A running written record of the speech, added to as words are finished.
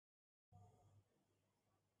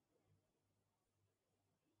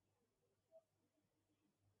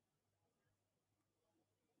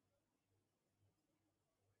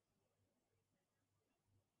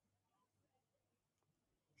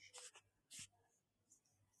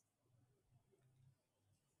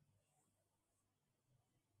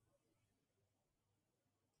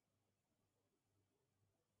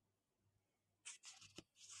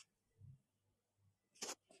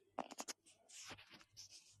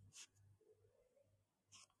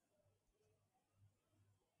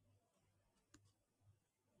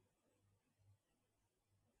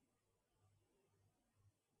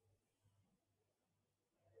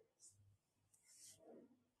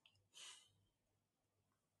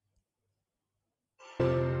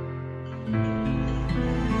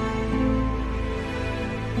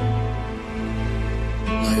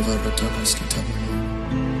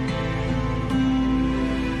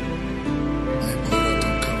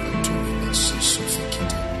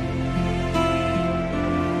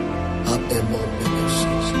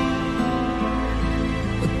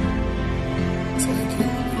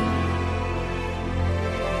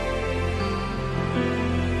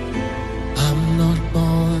I'm not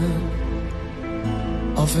born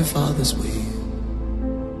of a father's will.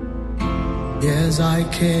 Yes, I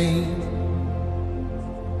came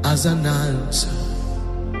as an answer.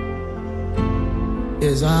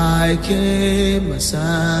 Yes, I came as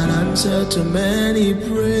an answer to many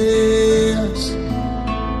prayers.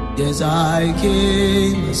 Yes, I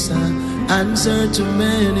came as an answer to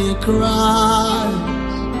many cries.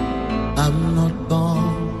 I'm not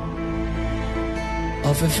born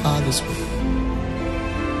of a father's will.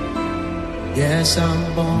 Yes,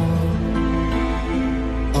 I'm born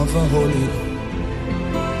of a holy one.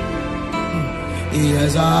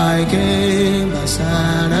 Yes, I came as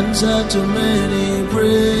an answer to many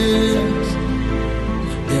prayers.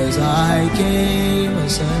 Yes, I came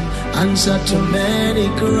as an answer to many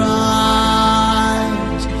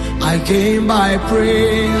cries. I came by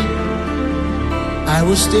prayer. I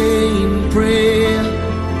will stay in prayer.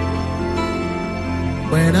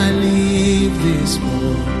 When I leave this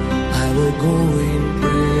world, I will go in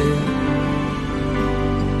prayer.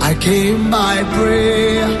 I came by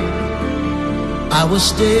prayer. I will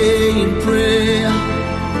stay in prayer.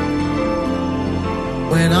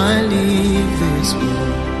 When I leave this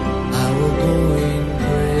world, I will go in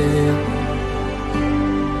prayer.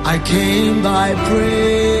 I came by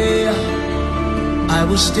prayer. I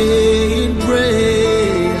will stay in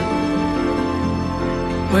prayer.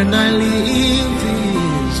 When I leave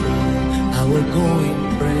this world, I will go in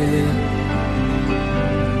prayer.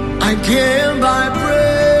 I came by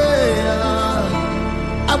prayer.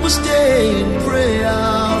 I will stay in prayer.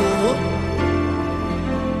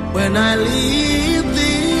 When I leave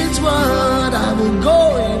this world, I will go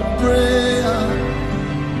in prayer.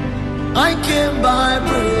 I came by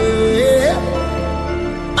prayer.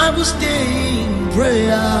 I will stay in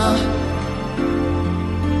prayer.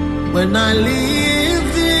 When I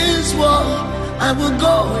leave this world, I will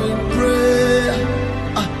go in prayer.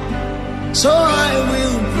 So I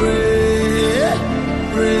will pray,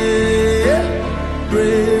 pray,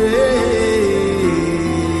 pray,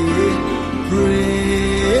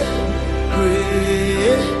 pray,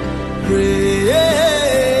 pray, pray.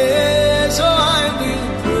 So I will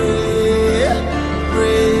pray,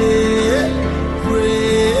 pray,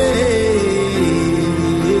 pray,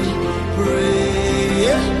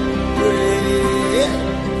 pray, pray,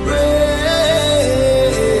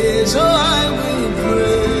 pray. So I will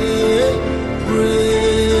pray,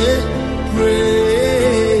 pray, pray,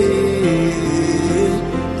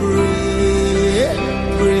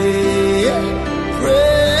 pray,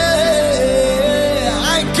 pray. I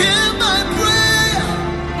came by prayer.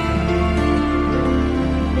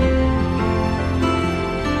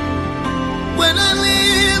 When I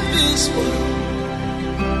leave this world,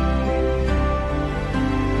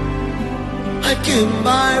 I came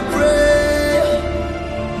by prayer.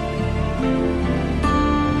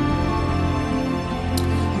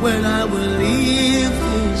 When I will leave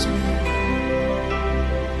this world,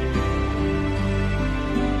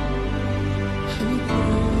 I will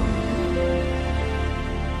pray.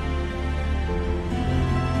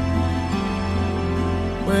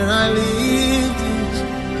 When I leave this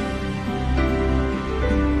world,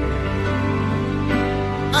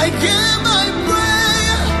 I came by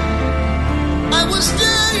prayer. I will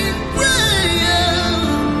stay in prayer.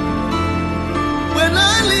 When I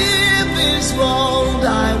leave this world, I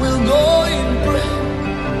will go in prayer.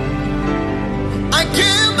 I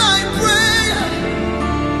came by prayer.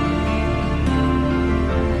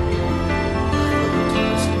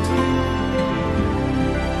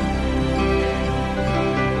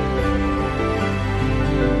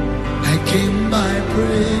 I came by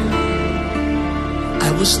prayer.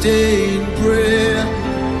 I will stay in prayer.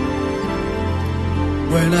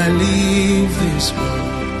 When I leave this world,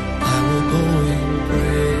 I will go in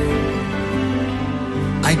prayer.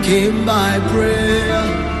 I came by prayer.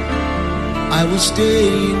 I will stay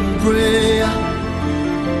in prayer.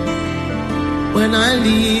 When I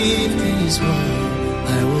leave this world,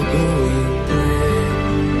 I will go in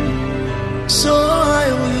prayer. So I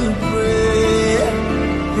will pray,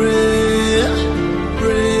 pray,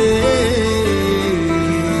 pray,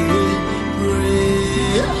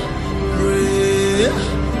 pray, pray.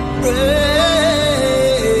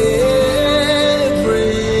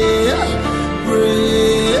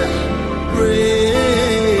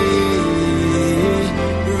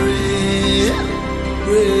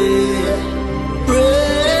 Pray.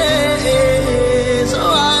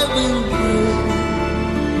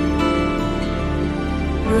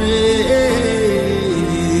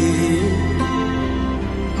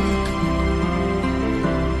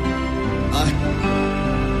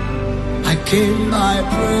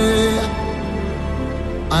 prayer.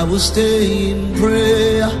 I will stay in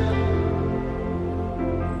prayer.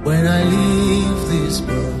 When I leave this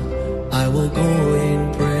world, I will go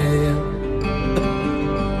in prayer.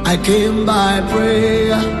 I came by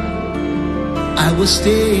prayer. I will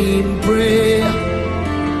stay in prayer.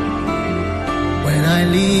 When I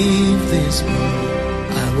leave this world,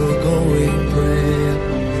 I will go in prayer.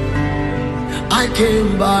 I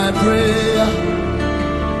came by prayer.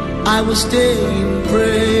 I will stay in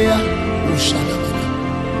prayer.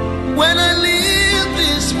 When I leave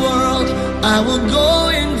this world, I will go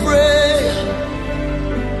in prayer.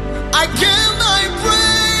 I came by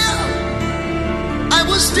prayer. I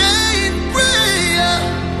will stay in prayer.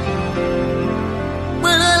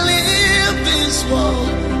 When I leave this world,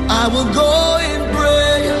 I will go in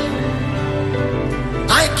prayer.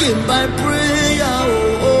 I came by prayer,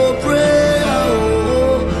 oh, oh prayer,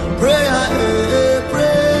 oh, prayer,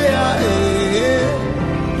 prayer,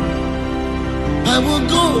 I will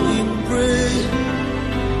go in prayer.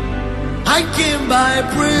 I came by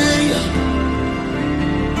prayer.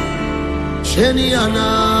 Sheniana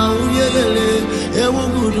uyegele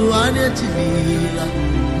ewugudu anetivila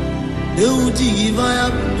eudiva ya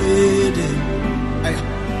bede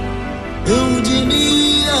eudini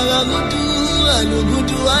agagudu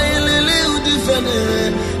alugudu ayelele udifene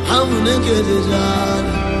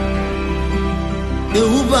hamunekedejana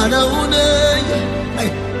eubana uneye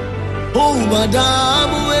oh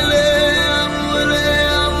madamu ele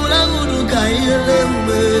amulagudu kaile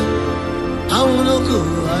mbe amunuku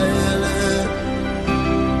ayele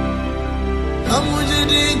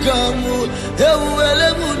amujidi kamu ewele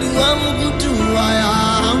mudu amukutu aya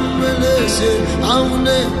amelese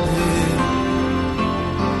amune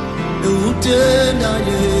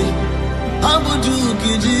eutendanye amudu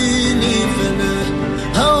kijini fene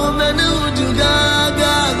aumene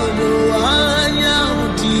ujugaga godo anya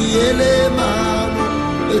utiele mamu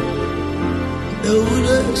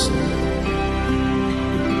eulese.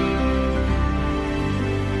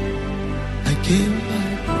 I came by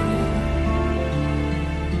prayer.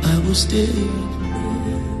 I will stay in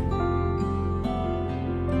prayer.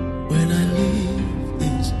 When I leave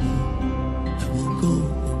this world, I will go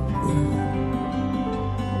in prayer.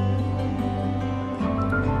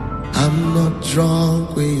 I'm not drunk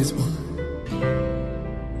with wine.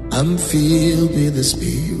 I'm filled with the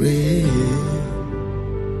Spirit.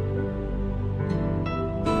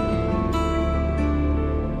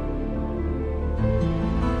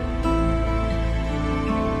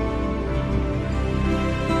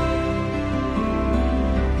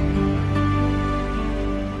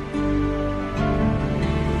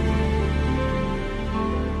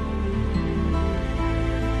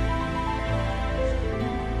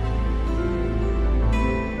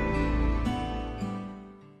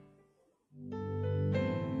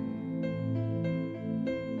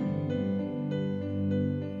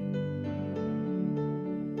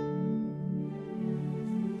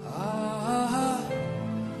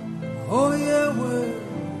 Oh yeah, well.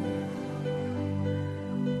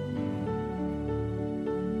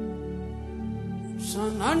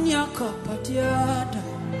 Sananya kapatiada.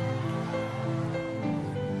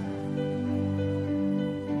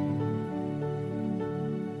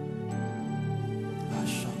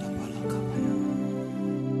 Ashada balakapaya.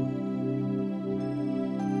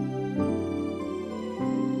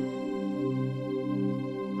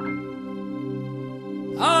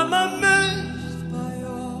 I'm amazed by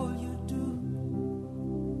all you do.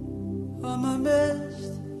 I'm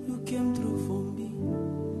amazed you came through for me.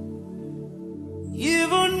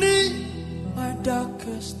 Even in my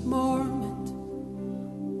darkest moment,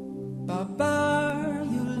 Baba,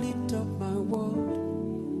 you lit up my world.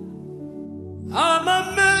 I'm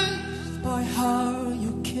amazed by how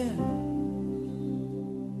you care.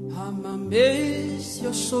 I'm amazed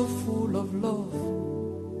you're so full of love.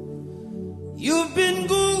 You've been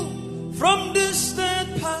good from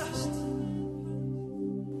distant past,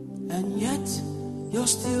 and yet you're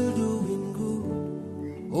still doing good.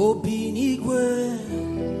 Obinigwe,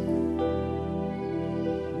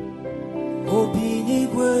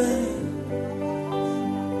 Obinigwe,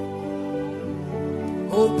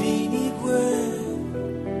 Obinigwe.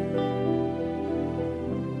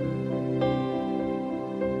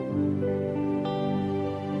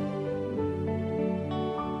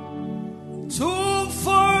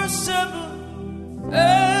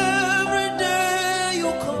 Every day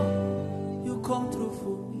you come through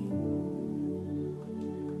for me.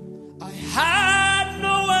 I had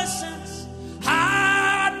no essence,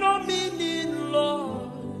 had no meaning, Lord.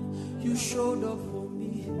 You showed up for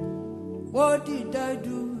me. What did I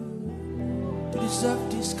do to deserve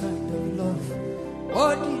this kind of love?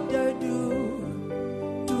 What did I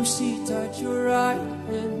do to sit at your right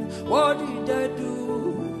hand? What did I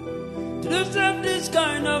do to deserve this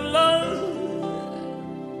kind of love?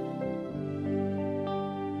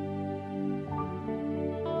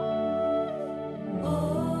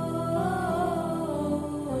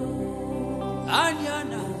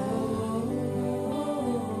 Anyana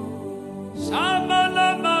Samala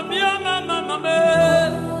Mamia Mama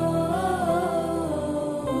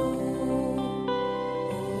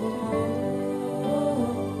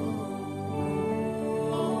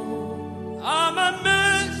I'm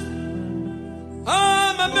amazed,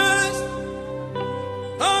 I'm amazed,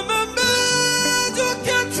 I'm amazed you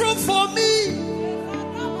came through for me.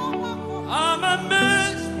 I'm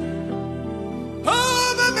amazed,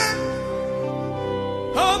 I'm amazed,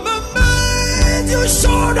 I'm amazed you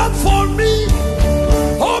showed up for me.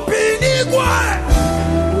 Opinigwe,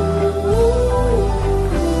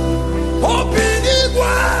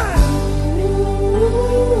 Opinigwe,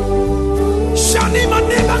 Shani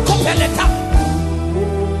Manema Kopeleta.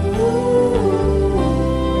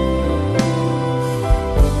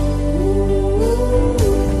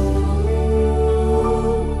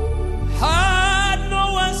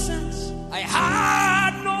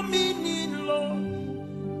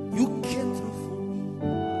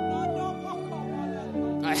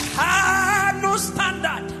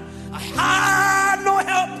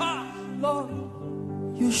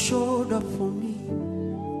 Showed up for me.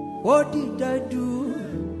 What did I do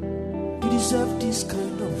to deserve this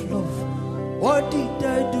kind of love? What did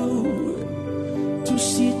I do to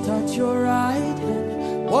sit at your right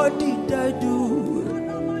hand? What did I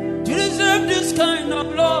do to deserve this kind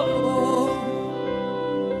of love?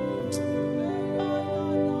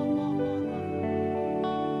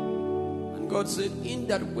 And God said, in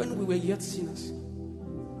that when we were yet sinners,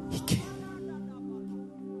 He came.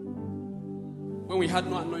 When we had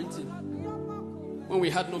no anointing, when we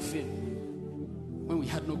had no faith, when we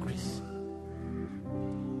had no grace,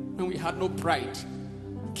 when we had no pride,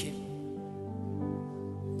 He came.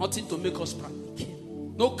 Nothing to make us proud, He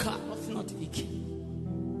came. No car, nothing, He came.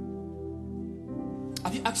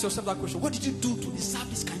 Have you asked yourself that question? What did you do to deserve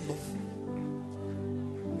this kind of love?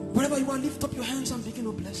 Wherever you are, lift up your hands and begin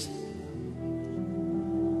to bless Him.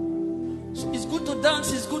 So it's good to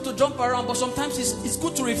dance, it's good to jump around, but sometimes it's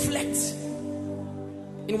good to reflect.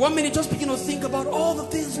 In 1 minute, just begin to think about all the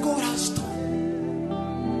things God has done.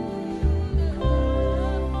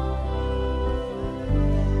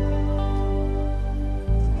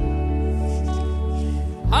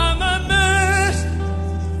 I'm amazed,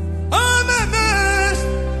 I'm amazed,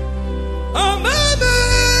 I'm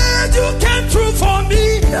amazed you came through for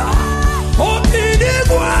me. Open it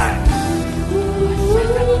wide,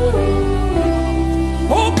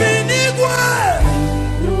 open it wide.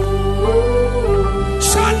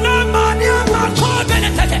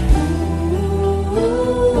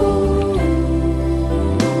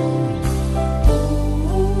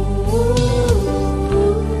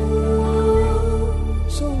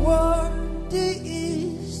 So worthy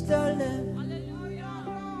is the Lamb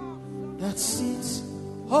that sits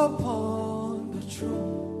upon the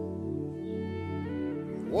throne.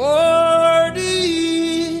 Worthy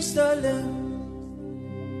is the Lamb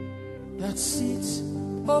that sits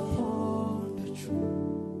upon the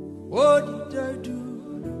throne. What did I do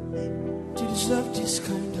to deserve this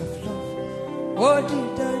kind of love? What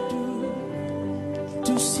did I do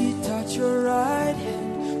to sit at your right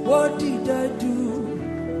hand? What did I do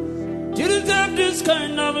to deserve this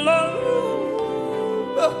kind of love?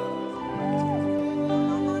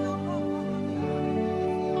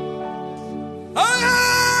 I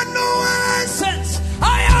had no essence,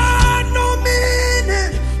 I had no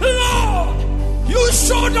meaning. Lord, you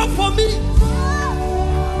showed up for me.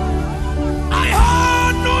 I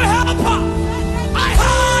had no helper. I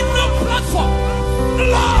had no platform.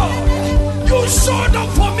 Lord, you showed up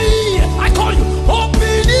for me. I call you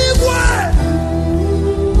Opinigwe.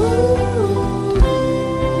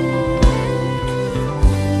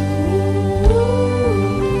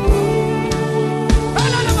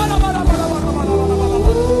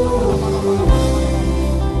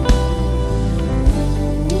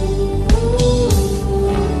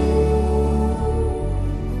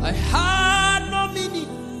 I had no meaning,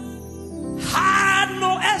 had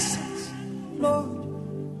no essence. Lord,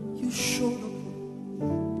 you showed up.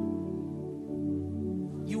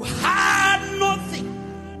 You had nothing,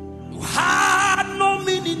 you had no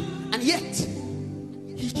meaning, and yet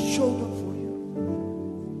He showed up for you.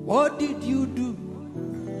 What did you do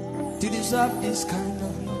to deserve this kind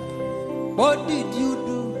of love? What did you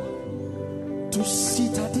do to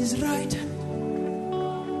sit at His right hand?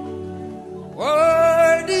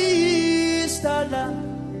 the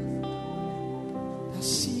Lamb that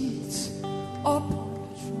sits upon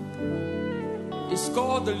the throne. It's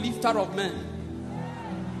called the lifter of men.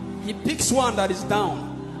 He picks one that is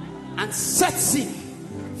down and sets him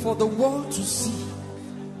for the world to see.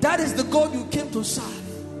 That is the God you came to serve.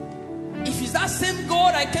 If it's that same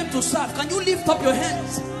God I came to serve, can you lift up your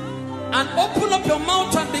hands and open up your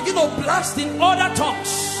mouth and begin to blast in other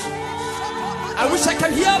tongues? I wish I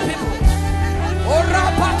can hear people.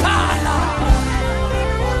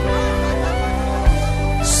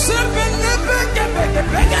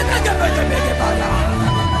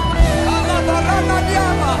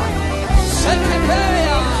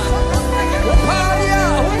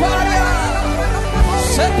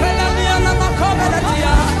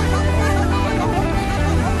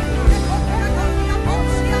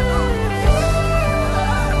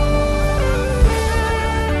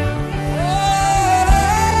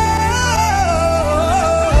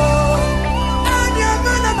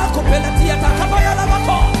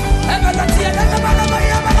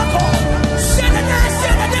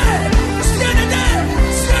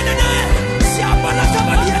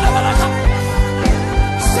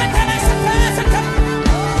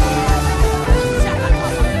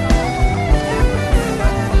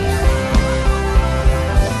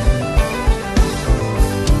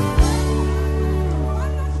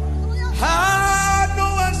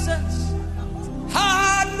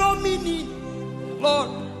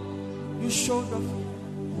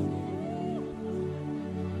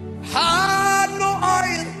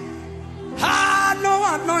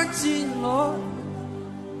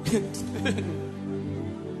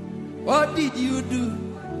 What did you do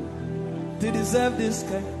to deserve this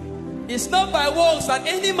kind? It's not by works that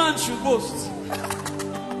any man should boast.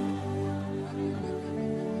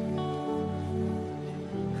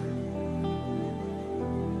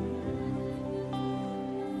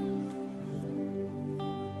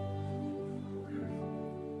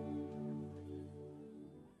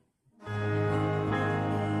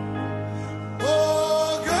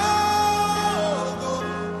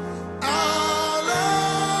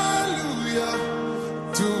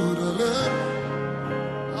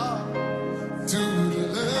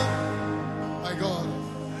 My God.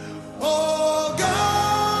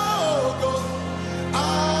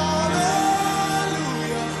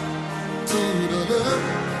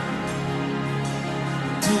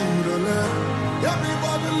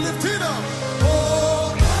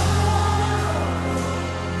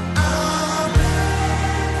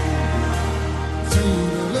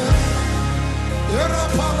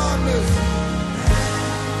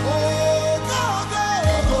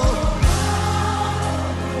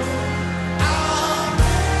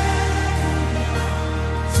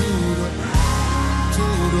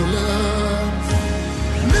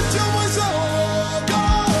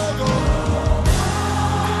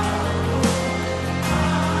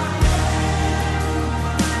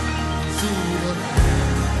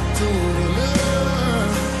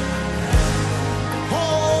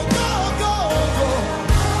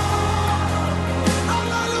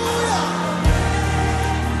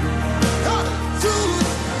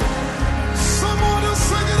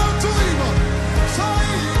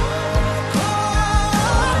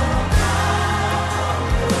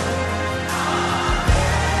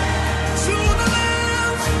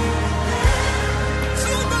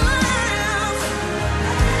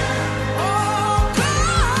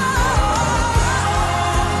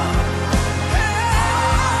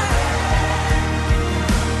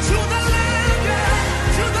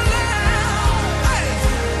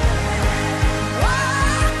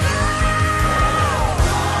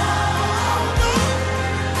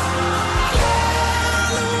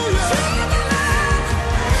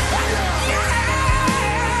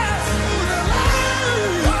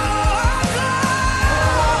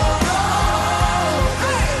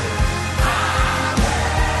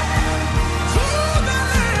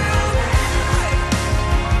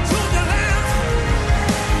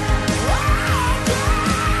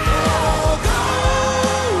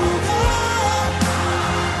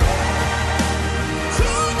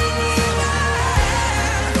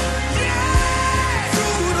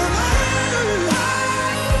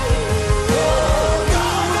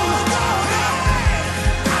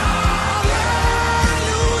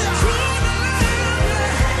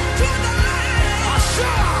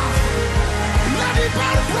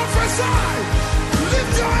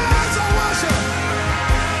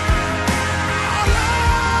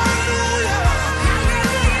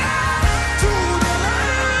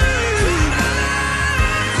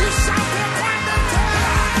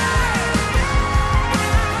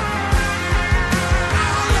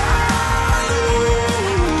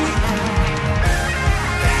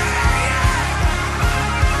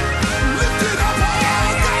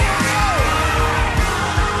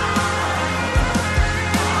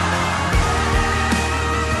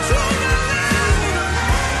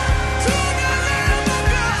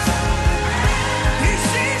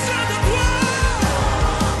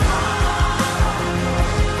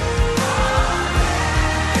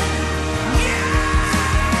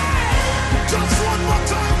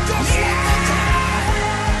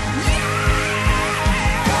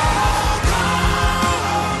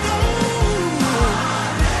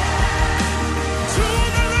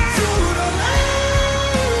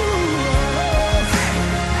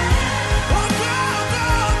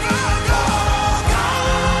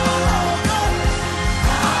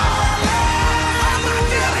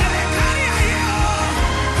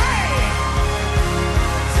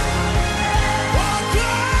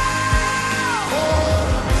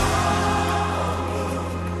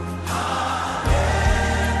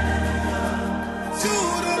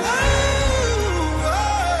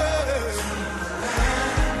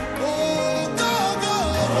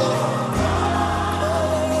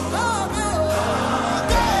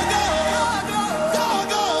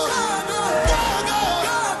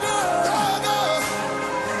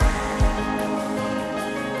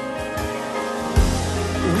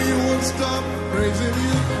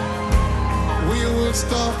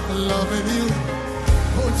 loving you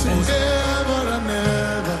forever and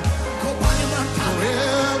ever.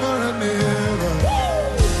 Forever and ever.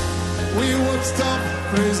 We won't stop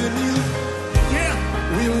praising you.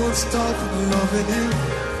 We won't stop loving you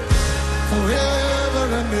forever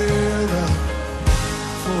and ever.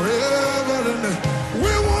 Forever and ever.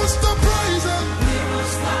 We won't stop praising. We won't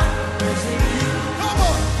stop praising you. Come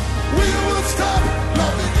on. We won't stop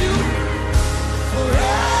loving you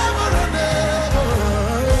forever and ever.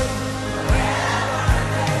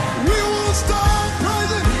 We won't stop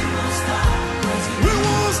praising. We won't stop praising. We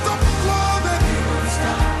won't stop loving. We won't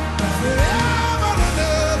stop forever and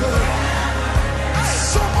ever.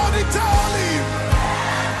 Somebody tell him,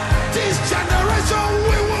 this generation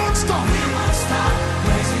we won't stop. We won't stop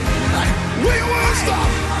praising you. We won't stop.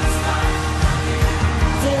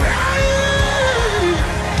 Forever.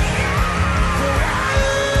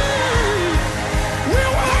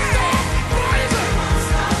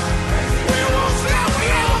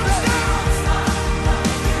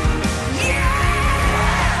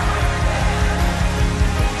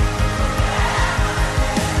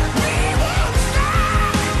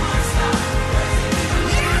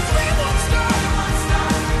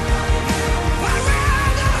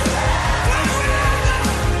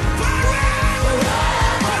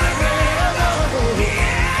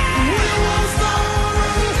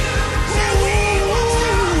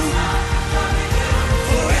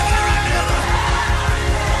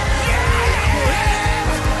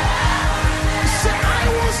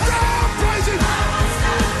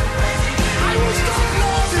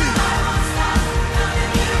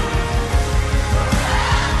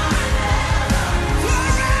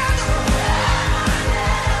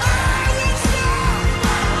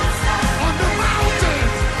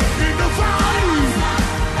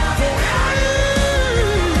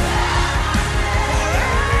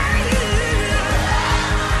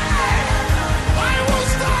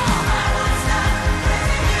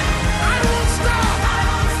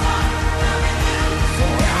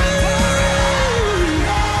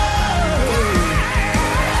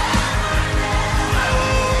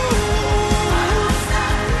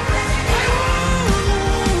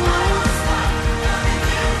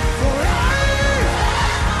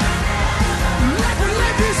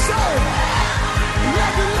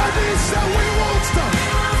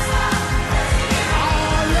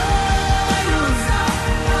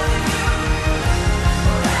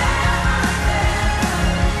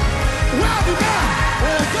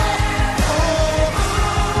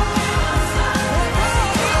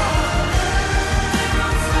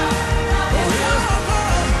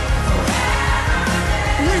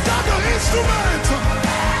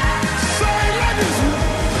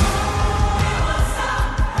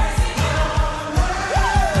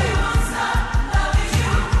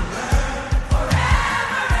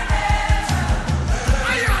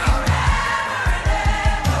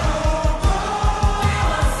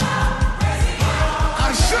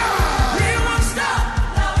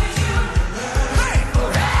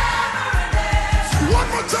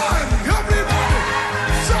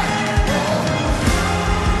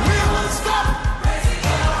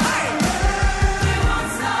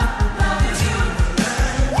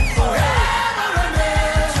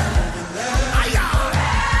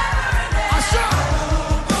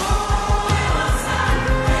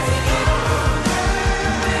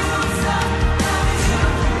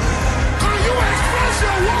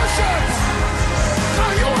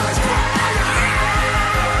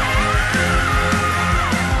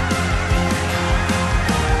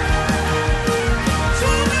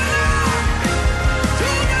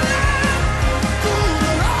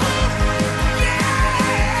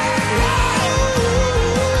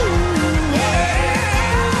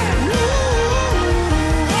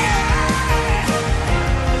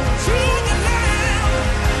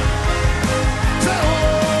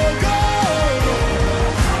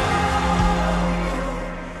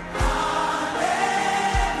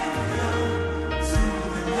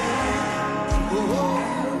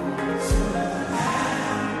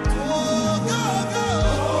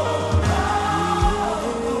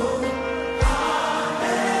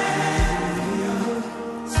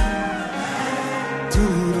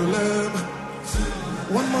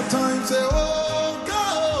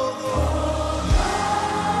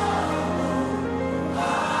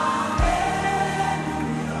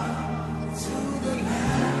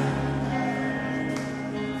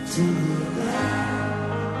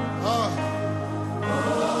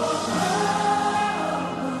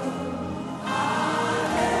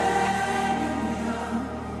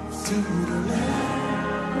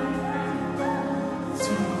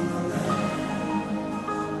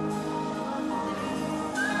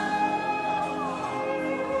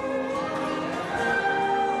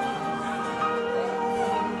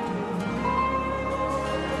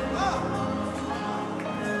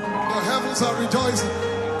 Angels are rejoicing.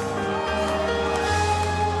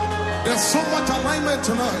 There's so much alignment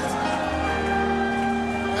tonight.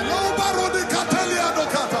 Hello, Barodi Catalia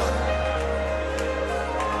Docata.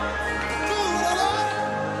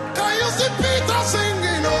 Can you see Peter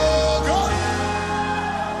singing? Oh God.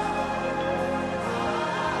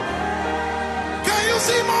 Can you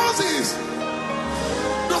see Moses?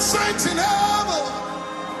 The saints in heaven.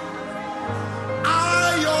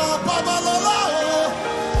 Ayo Babalola.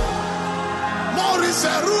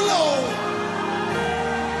 Maurice Rulo.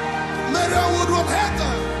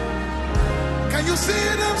 Can you see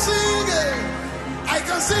them singing? I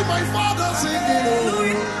can see my father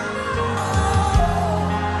singing.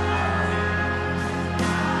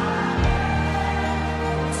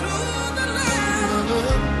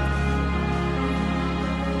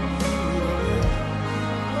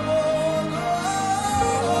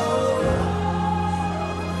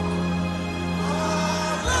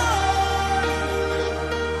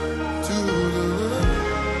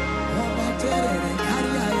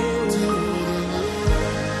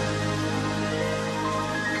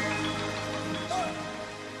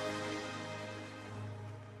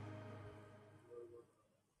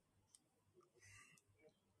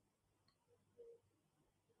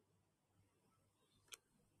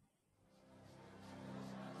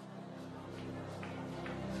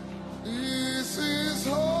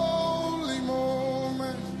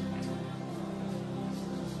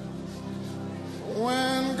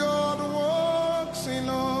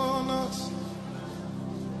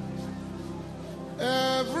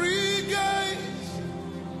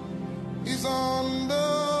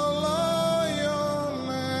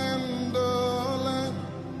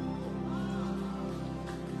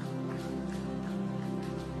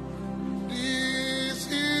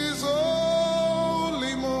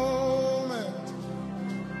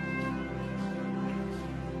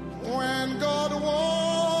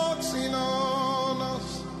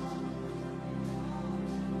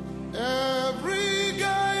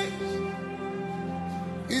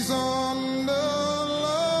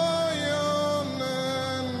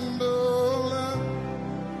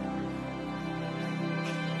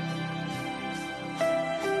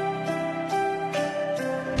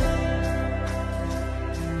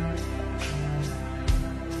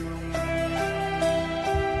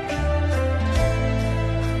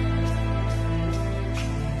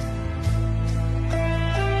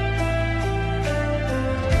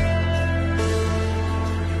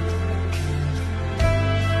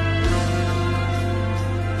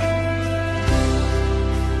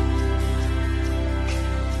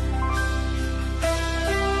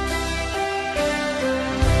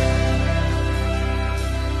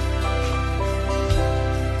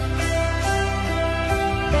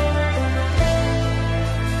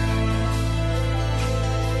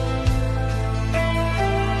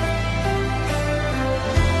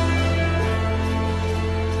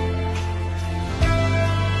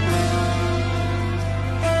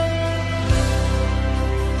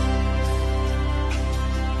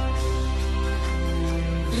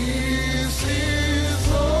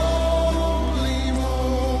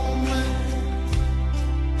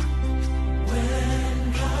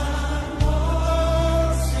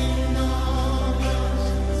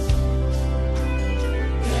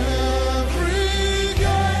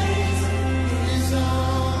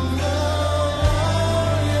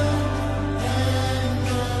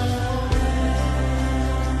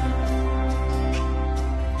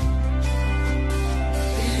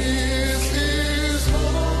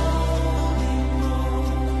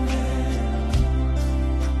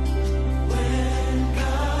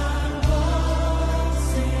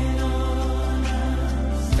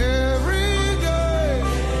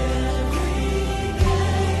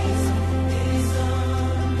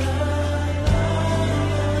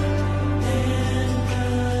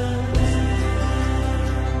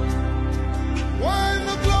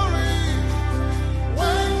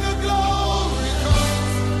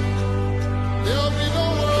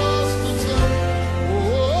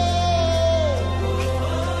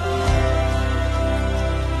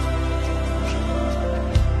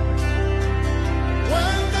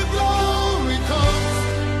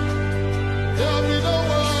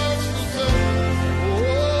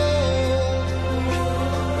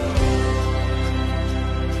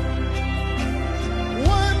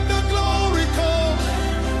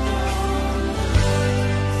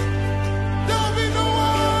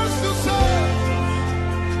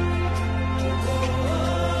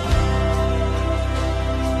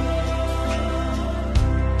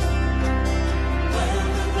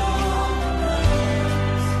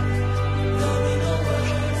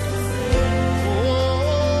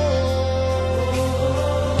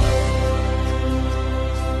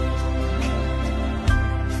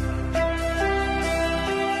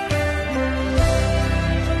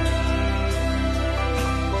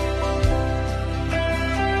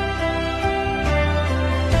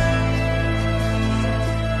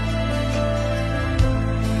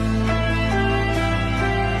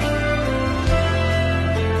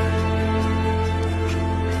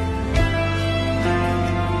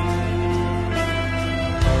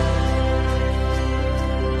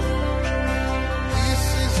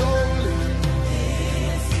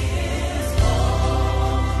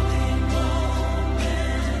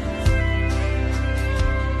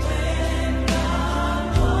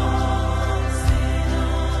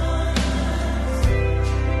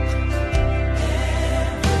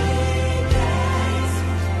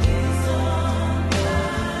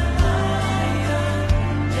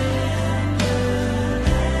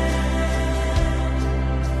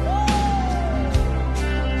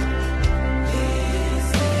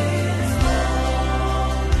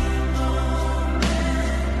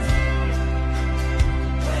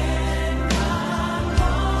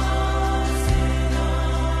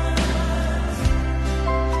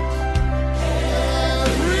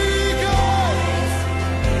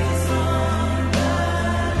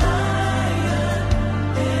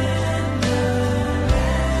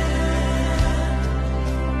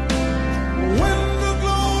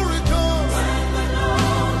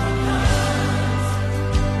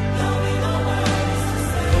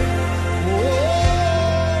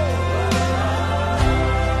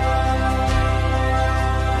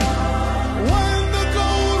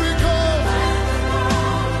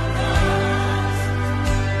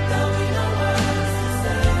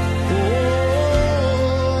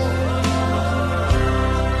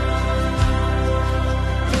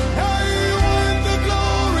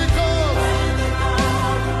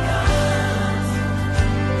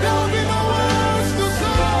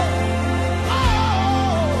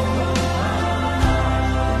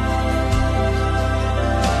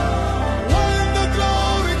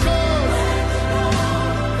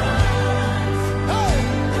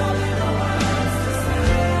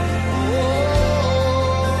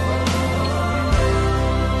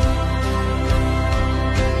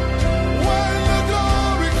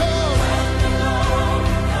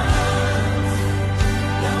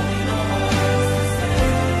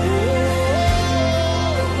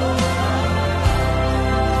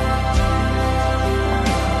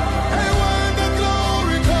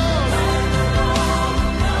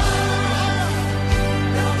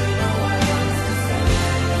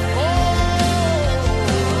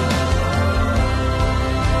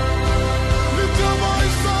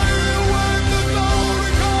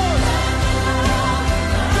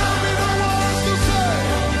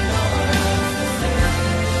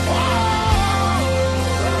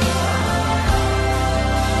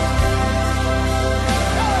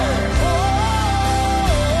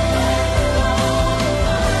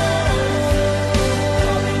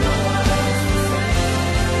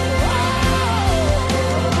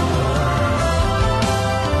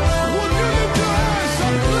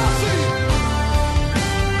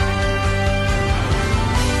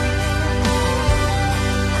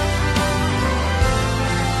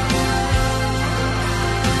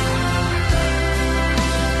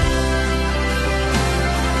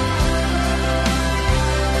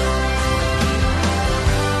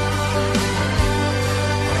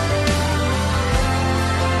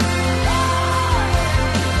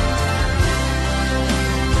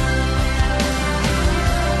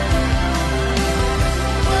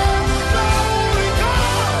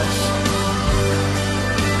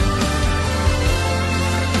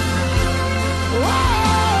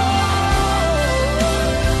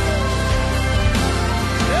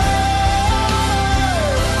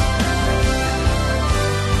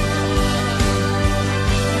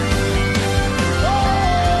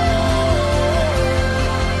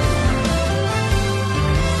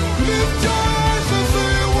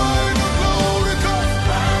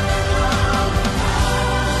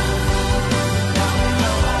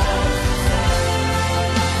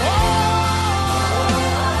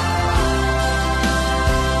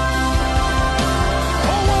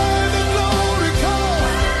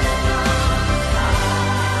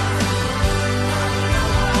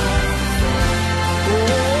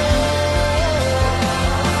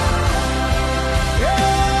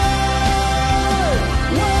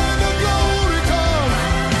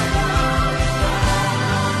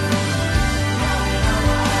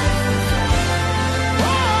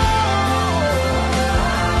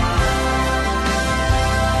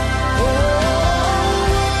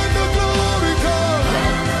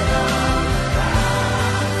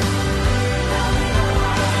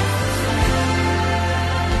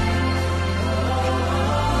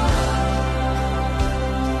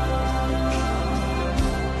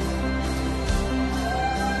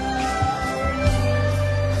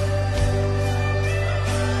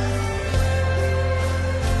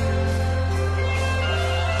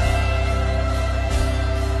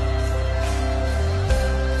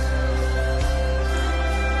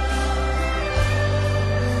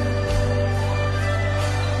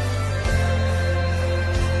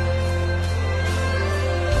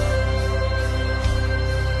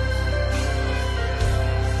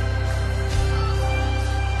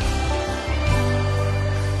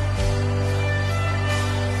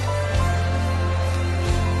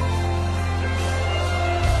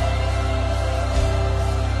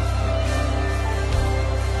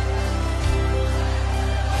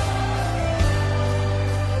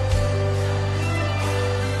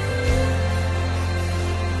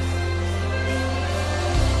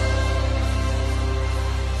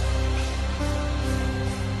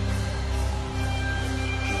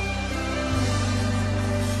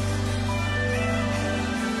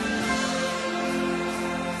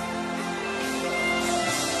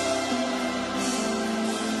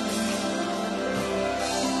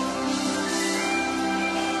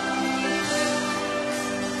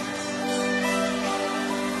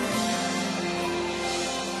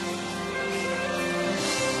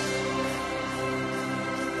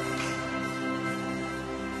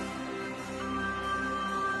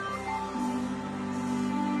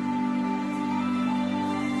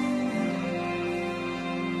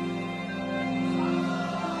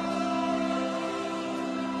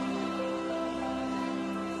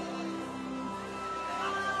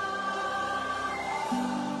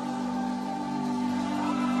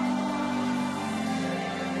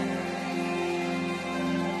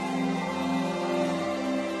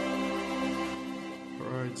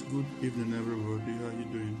 Good evening, everybody. How you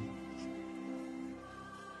doing?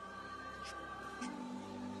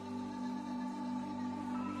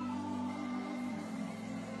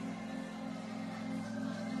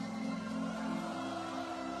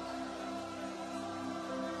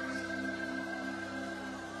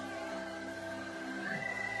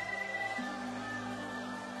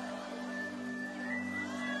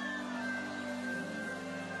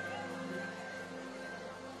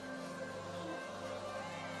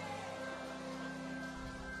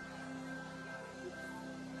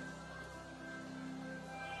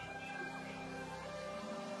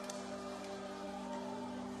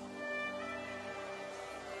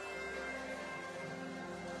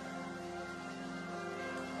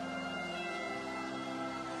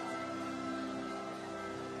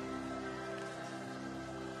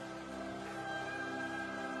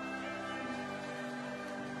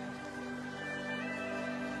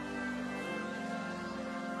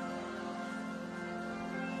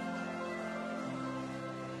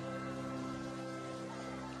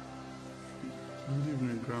 Good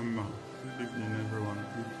evening, Grandma. Good evening, everyone.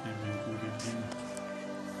 Good evening, good evening.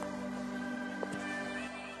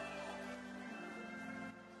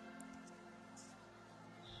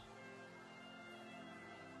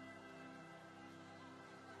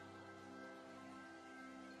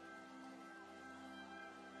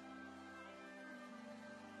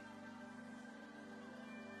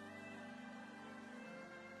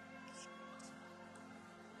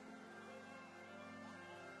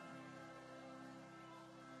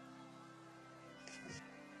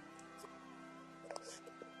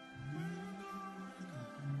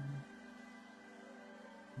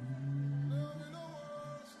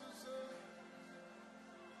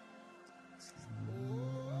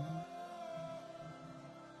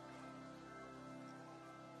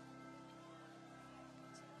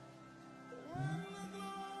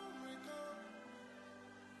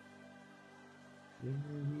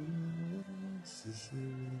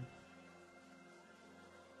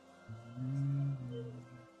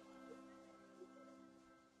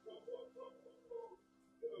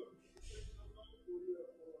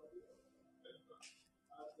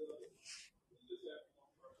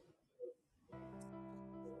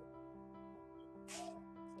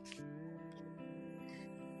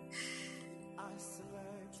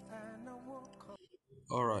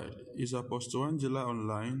 All right. Is Apostle Angela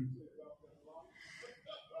online?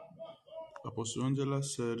 Apostle Angela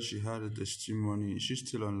said she had a testimony. Is she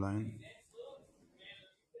still online?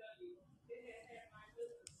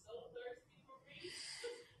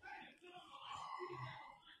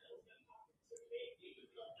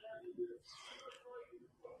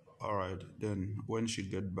 All right. Then when she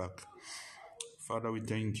get back, Father, we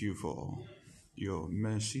thank you for your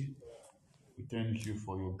mercy. We thank you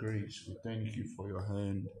for your grace. We thank you for your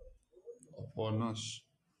hand upon us.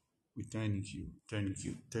 We thank you, thank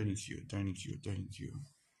you, thank you, thank you, thank you,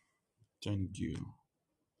 thank you,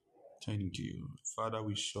 thank you. Father,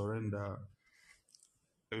 we surrender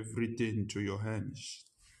everything to your hands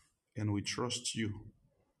and we trust you.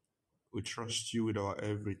 We trust you with our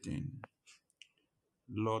everything.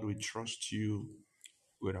 Lord, we trust you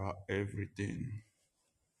with our everything.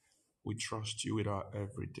 We trust you with our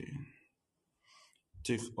everything.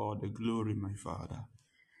 Take all the glory, my Father.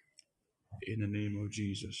 In the name of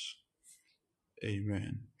Jesus.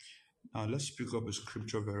 Amen. Now let's pick up a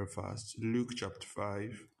scripture very fast. Luke chapter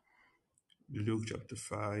 5. Luke chapter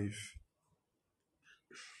 5.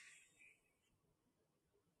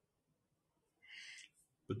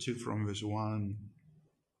 We'll take from verse 1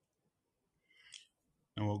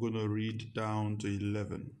 and we're going to read down to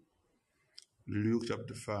 11. Luke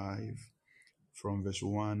chapter 5 from verse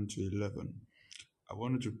 1 to 11. I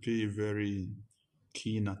wanted to pay very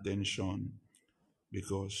keen attention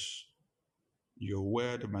because your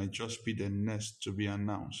word might just be the next to be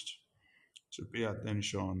announced. So pay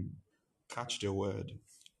attention, catch the word,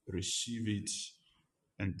 receive it,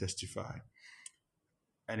 and testify.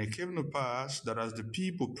 And it came to pass that as the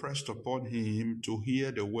people pressed upon him to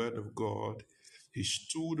hear the word of God, he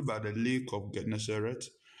stood by the lake of Gennesaret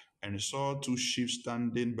and saw two ships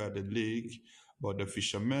standing by the lake, but the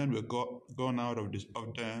fishermen were gone out of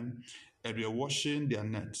them and were washing their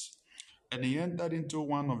nets. And he entered into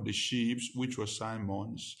one of the ships, which was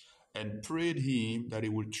Simon's, and prayed him that he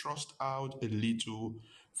would thrust out a little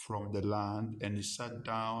from the land. And he sat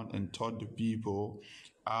down and taught the people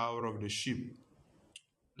out of the ship.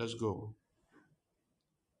 Let's go.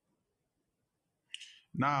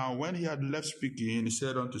 Now, when he had left speaking, he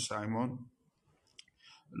said unto Simon,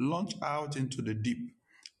 launch out into the deep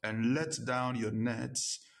and let down your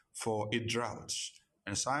nets for a draught.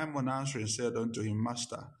 And Simon answering said unto him,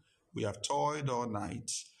 Master, We have toiled all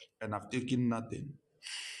night and have taken nothing.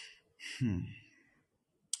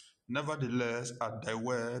 Nevertheless, at thy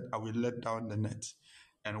word I will let down the net.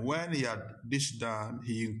 And when he had this done,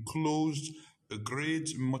 he enclosed a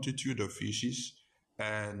great multitude of fishes,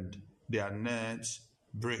 and their nets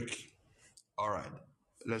break. All right,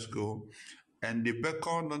 let's go. And they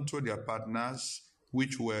beckoned unto their partners,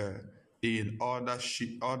 which were in other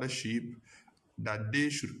ship, that they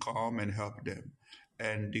should come and help them.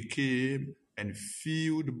 And they came and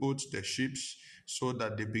filled both the ships, so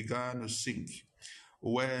that they began to sink.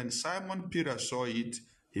 When Simon Peter saw it,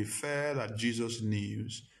 he fell at Jesus'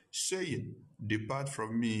 knees, saying, Depart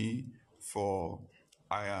from me, for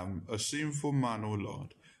I am a sinful man, O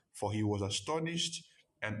Lord. For he was astonished,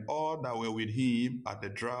 and all that were with him at the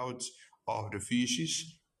draught of the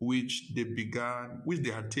fishes which they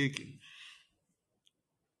had taken.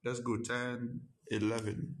 Let's go 10,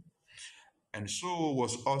 11. And so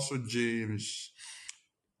was also James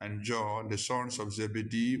and John, the sons of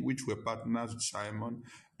Zebedee, which were partners with Simon.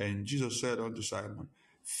 And Jesus said unto Simon,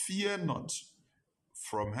 Fear not,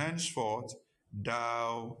 from henceforth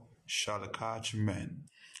thou shalt catch men.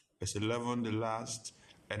 Verse 11, the last.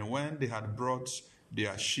 And when they had brought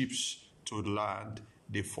their ships to land,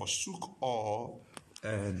 they forsook all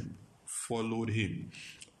and followed him.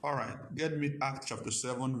 All right, get me Acts chapter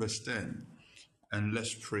 7, verse 10, and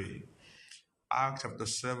let's pray. Acts chapter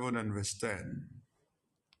 7 and verse 10.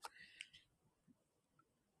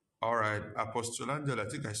 All right, Apostle Angela, I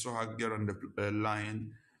think I saw her get on the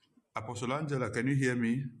line. Apostle Angela, can you hear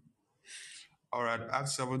me? All right,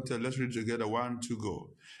 Acts 7:10, let's read together. 1, 2,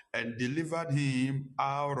 go. And delivered him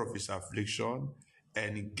out of his affliction,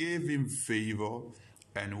 and gave him favor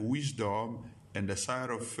and wisdom in the sight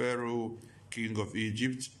of Pharaoh, king of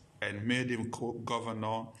Egypt, and made him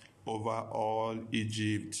governor over all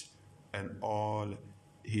Egypt and all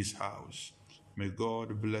his house. May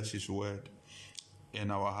God bless his word in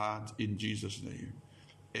our heart, in Jesus' name.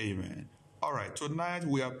 Amen. All right, tonight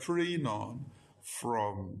we are praying on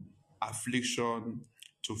from affliction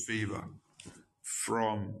to favor.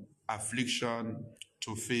 From affliction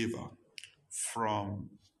to favor. From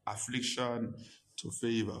affliction to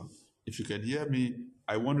favor. If you can hear me,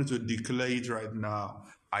 I wanted to declare it right now.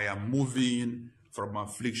 I am moving from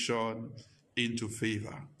affliction into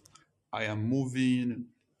favor. I am moving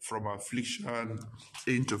from affliction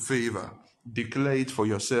into favor. Declare it for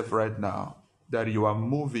yourself right now that you are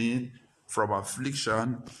moving from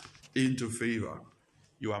affliction into favor.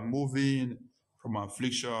 You are moving from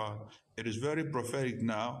affliction. It is very prophetic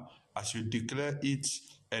now. As you declare it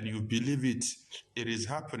and you believe it, it is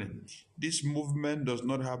happening. This movement does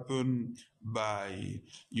not happen by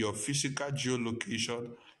your physical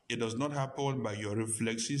geolocation. It does not happen by your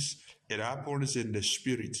reflexes. It happens in the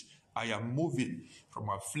spirit. I am moving from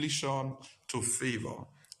affliction to favor.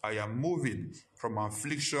 I am moving from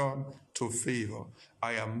affliction to favor.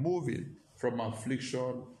 I am moving from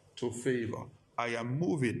affliction to favor. I am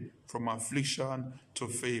moving from affliction to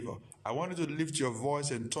favor. I want you to lift your voice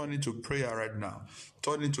and turn into prayer right now.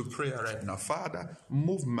 Turn into prayer right now. Father,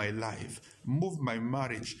 move my life, move my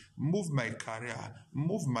marriage, move my career,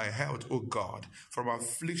 move my health, oh God, from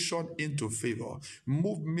affliction into favor.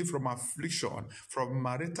 Move me from affliction, from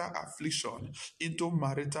marital affliction into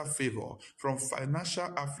marital favor, from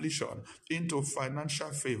financial affliction into financial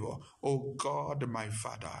favor. Oh God, my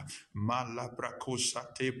Father.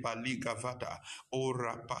 Malabrakosate baligavada,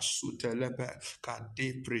 ora pasutelebe,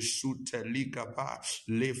 kade presuteligaba,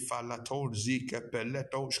 le falaton zike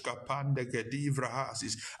peletoshka pande gedivra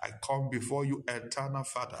hasis. I come before you, eternal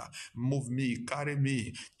Father. Move me, carry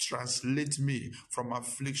me, translate me from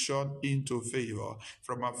affliction into favor,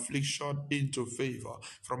 from affliction into favor,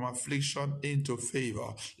 from affliction into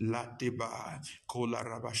favor. Latiba, kola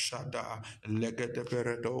rabashada, legete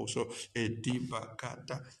peredoso, ediba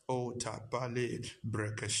kata, o tapale,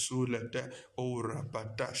 brekesulete, o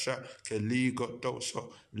rabadasha, keligo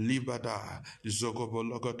doso, libada,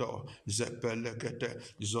 zogobologodo, zepelegete,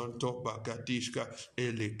 zonto bagadishka,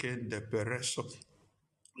 elikende pereso,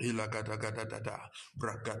 Ilagadagada,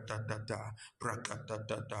 bragadadada,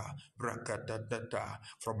 bragadadada, bragadadada.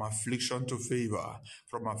 From affliction to favor,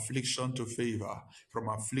 from affliction to favor, from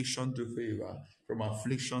affliction to favor, from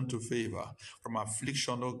affliction to favor, from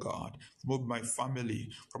affliction, oh God. Move my family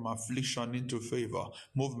from affliction into favor.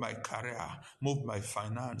 Move my career, move my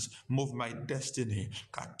finance, move my destiny.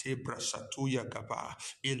 Katebra satuya gaba,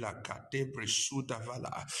 ila katebre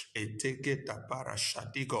sudavala, eteke tabara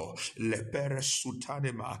shadigo, lepere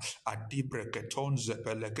sutanema. Shata, Adibreketon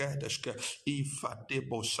Zepelegedeske,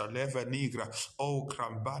 Ifadebo Saleva Nigra, O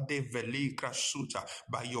Krambade Veligra Suta,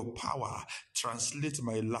 by your power, translate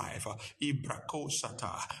my life, Ibrako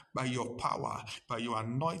Sata, by your power, by your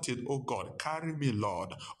anointed, O God, carry me,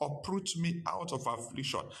 Lord, uproot me out of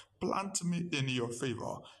affliction, plant me in your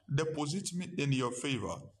favor, deposit me in your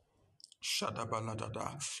favor.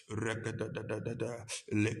 Shadabaladada, regadadadada,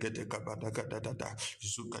 legadegabadagadada,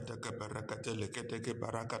 zugadagabarakata,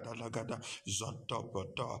 legadegabarakadalagada,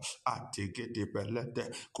 zotopoto,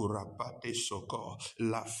 atigedebelete, kurabate soko,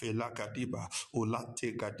 la felagadiba,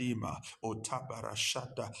 ulate gadima,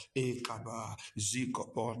 otabarashada, ekaba,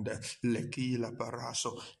 zikoponde, lekila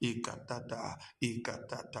baraso, ikatata,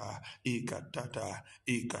 ikatata, ikatata,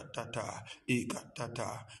 ikatata,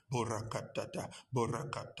 ikatata, borakatata,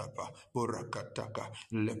 borakatapa, borakataka,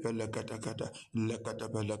 lepelegatakata,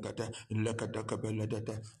 lekatabalagata,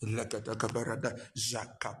 lekatakabaladata, lekatakabarada,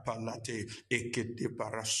 zakapalate, ekete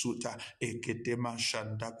parasuta, ekete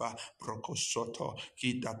mashandaba, prokosoto,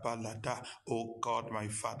 kitabalata. Oh God, my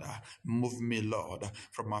Father, move me, Lord,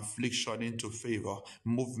 from affliction into favor.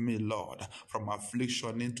 Move me, Lord, from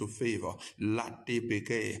affliction into favor. Late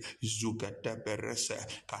bege, zugata perese,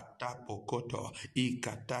 katapokoto,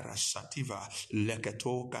 ikatara sativa,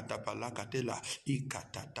 leketo katapalakatela,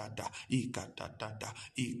 ikatatata, ikatatata,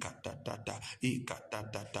 ikatatata,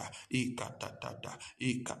 ikatatata, ikatatata,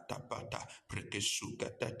 ikatapata,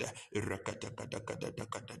 prekesukatata,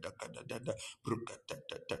 rakatakatakatakatakatakatakatakata,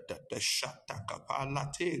 prukatatatata,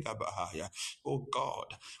 shatakapalategabahaya. Oh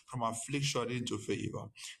God, from affliction into favor,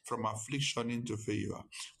 from affliction into favor,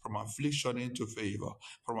 from affliction into favor,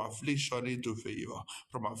 from affliction into favor,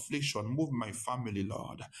 from affliction, move my family,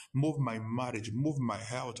 Lord, move my marriage, move my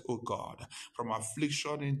health, oh God, from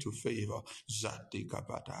affliction into favor.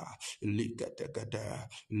 Zatikabata, likatakata,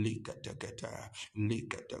 likatakata,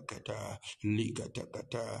 likatakata,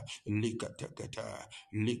 likatakata, likatakata,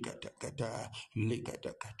 likatakata,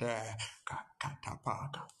 likatakata,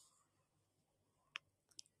 kakatapaka.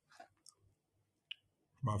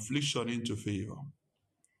 From affliction into favor.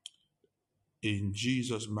 In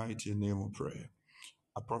Jesus' mighty name we pray.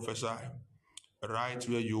 I prophesy right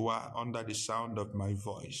where you are under the sound of my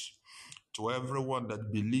voice. To everyone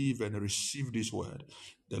that believe and receive this word,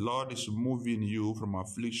 the Lord is moving you from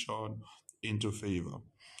affliction into favor.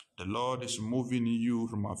 The Lord is moving you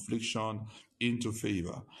from affliction into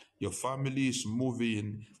favor. Your family is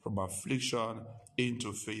moving from affliction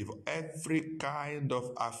into favor. Every kind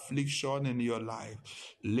of affliction in your life,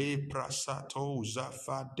 le prasato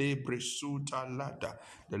zafa de bresuta lata.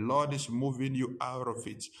 The Lord is moving you out of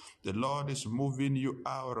it. The Lord is moving you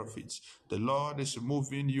out of it. The Lord is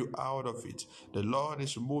moving you out of it. The Lord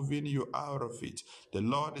is moving you out of it. The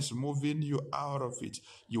Lord is moving you out of it.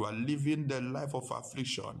 You are living the life of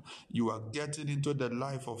affliction. You are getting into the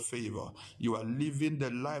life of favor. You are living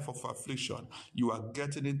the life of affliction. You are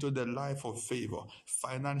getting into the life of favor,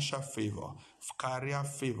 financial favor, career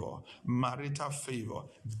favor, marital favor,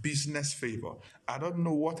 business favor. I don't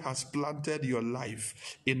know what has planted your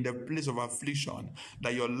life in the place of affliction,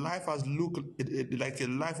 that your life has looked like a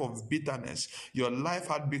life of bitterness. Your life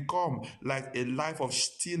had become like a life of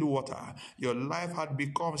still water. Your life had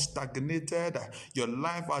become stagnated. Your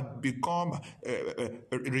life had become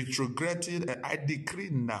retrograded. I decree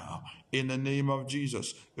now, in the name of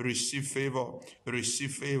Jesus, receive favor,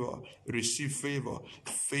 receive favor, receive favor,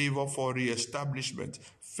 favor for reestablishment,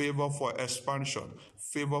 favor for expansion,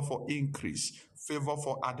 favor for increase, favor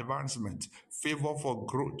for advancement, favor for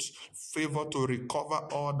growth, favor to recover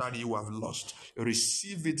all that you have lost.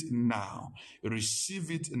 Receive it now.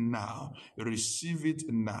 Receive it now. Receive it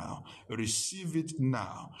now. Receive it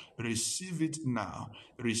now. Receive it now.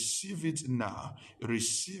 Receive it now.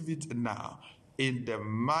 Receive it now. In the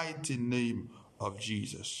mighty name of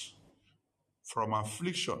Jesus. From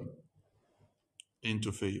affliction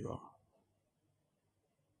into favor.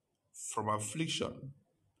 From affliction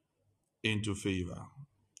into favor.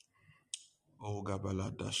 Oh,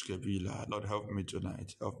 Gabala Dashkevila. Lord, help me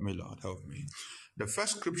tonight. Help me, Lord. Help me. The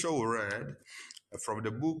first scripture we read from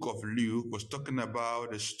the book of Luke was talking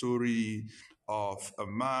about the story of a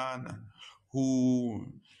man who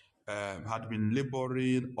had been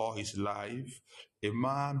laboring all his life, a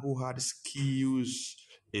man who had skills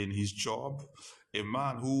in his job, a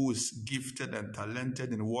man who is gifted and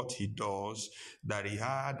talented in what he does, that he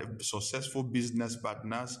had successful business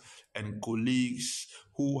partners and colleagues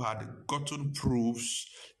who had gotten proofs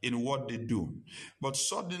in what they do. But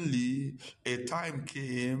suddenly, a time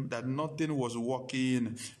came that nothing was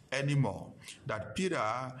working anymore, that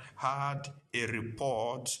Peter had a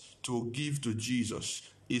report to give to Jesus.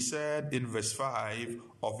 He said in verse 5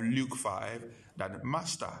 of Luke 5 that,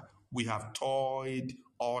 Master, we have toiled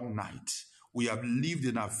all night. We have lived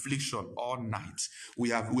in affliction all night. We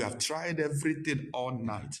have tried everything all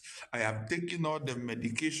night. I have taken all the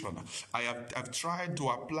medication. I've tried to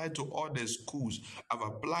apply to all the schools. I've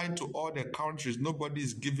applied to all the countries. Nobody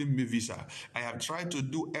is giving me visa. I have tried to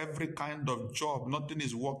do every kind of job. Nothing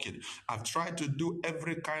is working. I've tried to do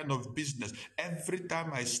every kind of business. Every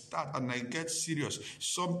time I start and I get serious,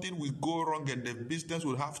 something will go wrong and the business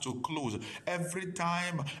will have to close. Every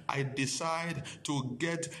time I decide to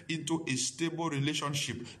get into a stable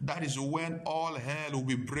relationship, that is when all hell will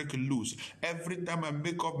be break loose. Every time I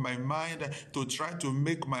make up my mind to try to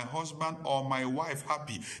make my husband or my wife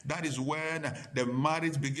happy, that is when the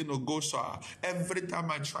marriage begin to go sour. Every time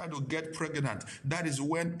I try to get pregnant, that is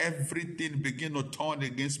when everything begin to turn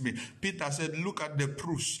against me. Peter said, look at the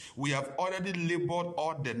proofs. We have already labored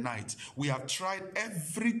all the night. We have tried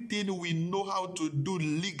everything we know how to do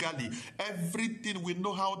legally, everything we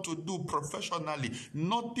know how to do professionally.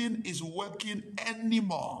 Nothing is working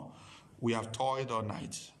anymore. We have toiled all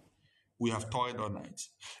night. We have toiled all night.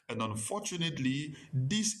 And unfortunately,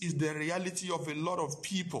 this is the reality of a lot of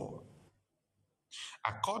people.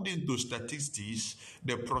 According to statistics,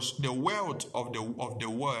 the wealth of the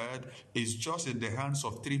world is just in the hands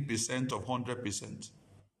of 3% of 100%.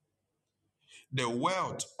 The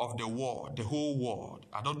wealth of the world, the whole world,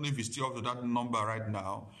 I don't know if it's still up to that number right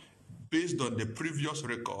now, based on the previous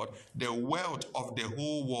record, the wealth of the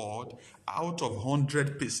whole world out of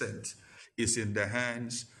 100% is in the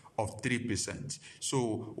hands of 3%.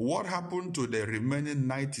 So what happened to the remaining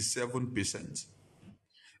 97%?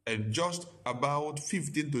 And just about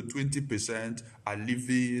 15 to 20% are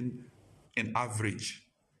living in average.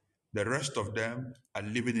 The rest of them are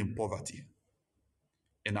living in poverty,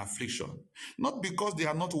 in affliction. Not because they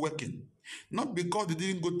are not working, not because they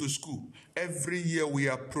didn't go to school. Every year we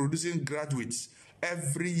are producing graduates.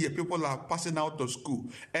 Every year people are passing out of school.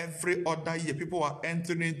 Every other year people are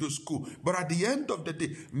entering into school. But at the end of the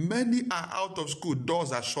day, many are out of school.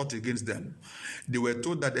 Doors are shut against them. They were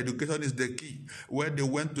told that education is the key. When they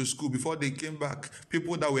went to school, before they came back,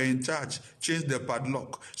 people that were in charge changed the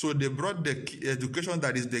padlock. So they brought the key, education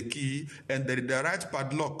that is the key, and the right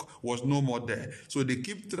padlock was no more there. So they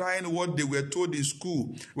keep trying what they were told in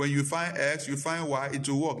school. When you find X, you find Y, it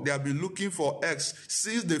will work. They have been looking for X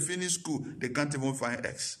since they finished school. They can't even find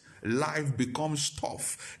X. Life becomes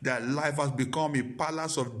tough. Their life has become a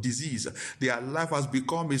palace of disease. Their life has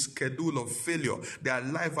become a schedule of failure. Their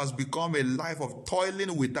life has become a life of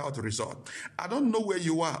toiling without result. I don't know where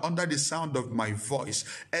you are under the sound of my voice,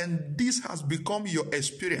 and this has become your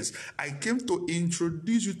experience. I came to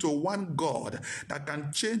introduce you to one God that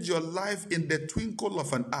can change your life in the twinkle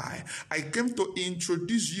of an eye. I came to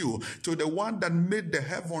introduce you to the one that made the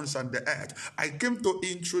heavens and the earth. I came to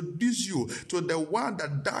introduce you to the one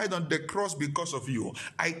that died on the cross because of you.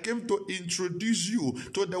 I came to introduce you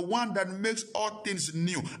to the one that makes all things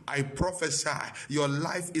new. I prophesy your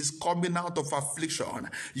life is coming out of affliction.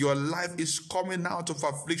 Your life is coming out of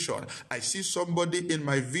affliction. I see somebody in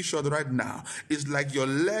my vision right now. It's like your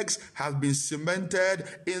legs have been cemented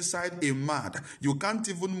inside a mud. You can't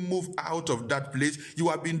even move out of that place. You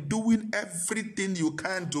have been doing everything you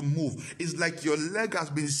can to move. It's like your leg has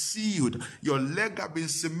been sealed. Your leg has been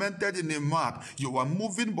cemented in a mud. You are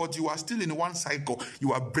moving, but you are still in one cycle.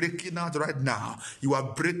 You are breaking out right now. You are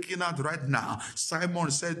breaking out right now. Simon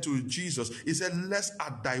said to Jesus, he said, lest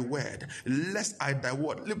at thy word, lest at thy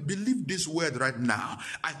word. Believe this word right now.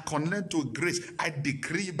 I connect to grace. I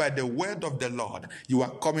decree by the word of the Lord, you are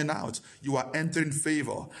coming out. You are entering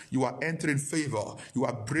favor. You are entering favor. You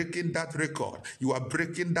are breaking that record. You are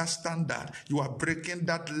breaking that standard. You are breaking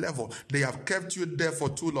that level. They have kept you there for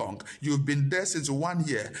too long. You've been there since 1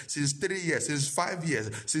 year, since 3 years, since 5 years,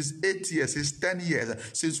 since 8 years, since 10 years,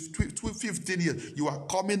 since 15 years. You are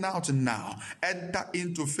coming out now. Enter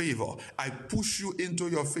into favor. I push you into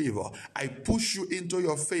your favor. I push you into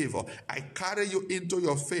your favor. I carry you into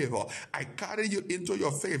your favor. I carry you into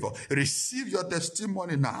your favor. Receive your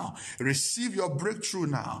testimony now. Receive your breakthrough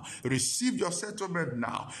now. Receive your settlement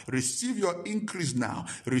now. Receive your increase now.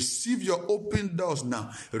 Receive your open doors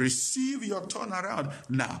now. Receive your turnaround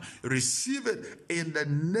now. Receive it in the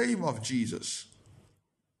name of Jesus.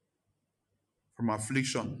 From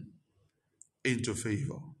affliction into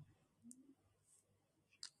favor.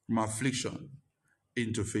 From affliction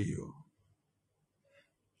into favor.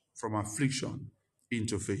 From affliction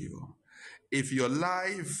into favor. If your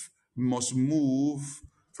life must move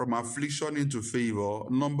from affliction into favor,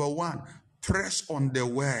 number one, press on the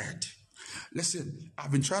word. Listen,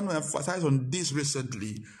 I've been trying to emphasize on this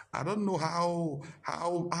recently. I don't know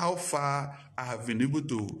how far I have been able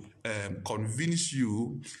to convince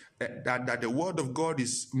you that the word of God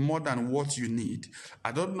is more than what you need.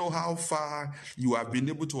 I don't know how far you have been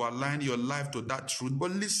able to align your life to that truth,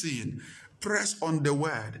 but listen, press on the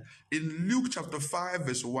word. In Luke chapter 5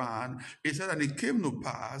 verse 1, it said, and it came to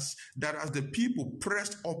pass that as the people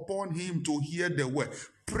pressed upon him to hear the word,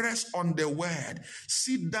 press on the word.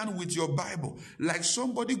 Sit down with your Bible like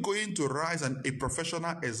somebody going to rise and a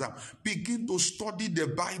professional exam. Begin to study the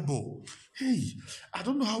Bible. Hey, I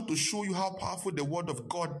don't know how to show you how powerful the word of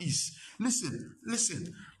God is. Listen.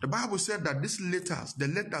 The Bible said that these letters, the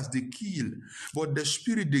letters they kill, but the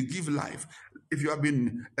spirit they give life. If you have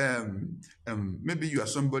been, maybe you are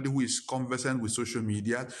somebody who is conversant with social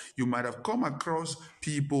media, you might have come across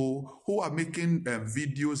people who are making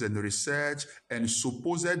videos and research and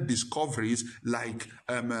supposed discoveries like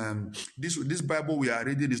this Bible we are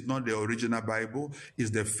reading is not the original Bible,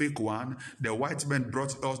 it's the fake one. The white men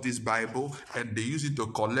brought us this Bible and they use it to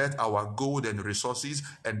collect our gold and resources,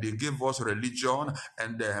 and they gave us religion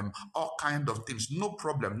and all kind of things. No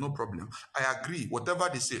problem. I agree. Whatever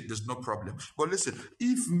they say, there's no problem. But listen,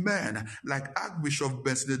 if men like Archbishop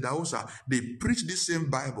Benson Dausa, they preach the same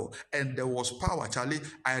Bible and there was power, Charlie,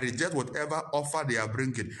 I reject whatever offer they are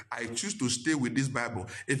bringing. I choose to stay with this Bible.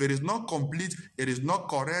 If it is not complete, it is not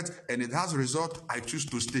correct, and it has result, I choose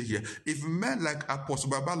to stay here. If men like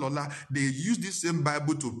Apostle Babalola, they use the same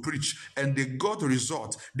Bible to preach and they got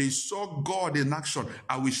result, they saw God in action,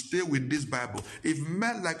 I will stay with this Bible. If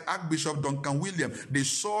men like Archbishop Duncan William, they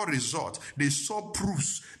saw result, they saw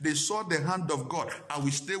proofs, they saw the hand of God, I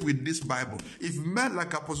will stay with this Bible. If men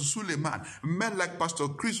like Apostle Suleiman, men like Pastor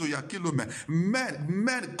Chris Oyakilome,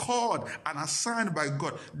 men called and assigned by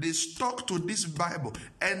God, they stuck to this Bible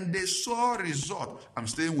and they saw result, I'm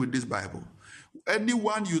staying with this Bible.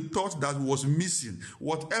 Anyone you thought that was missing,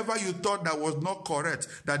 whatever you thought that was not correct,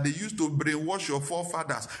 that they used to brainwash your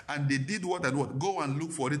forefathers and they did what and what, go and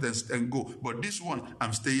look for it and go. But this one,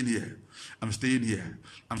 I'm staying here. I'm staying here.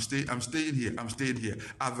 I'm staying here.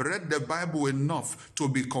 I've read the Bible enough to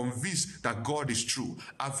be convinced that God is true.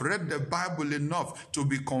 I've read the Bible enough to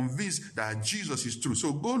be convinced that Jesus is true.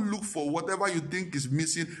 So go look for whatever you think is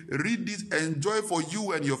missing, read it, enjoy for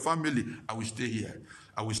you and your family. I will stay here.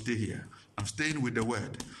 I'm staying with the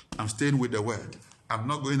word. I'm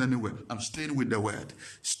not going anywhere. I'm staying with the word.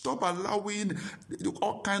 Stop allowing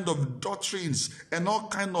all kind of doctrines and all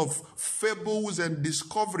kind of fables and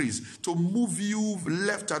discoveries to move you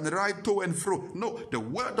left and right, to and fro. No, the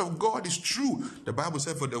word of God is true. The Bible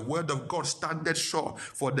said, for the word of God standeth sure,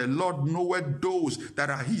 for the Lord knoweth those that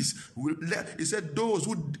are his. He said, those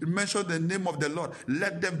who mention the name of the Lord,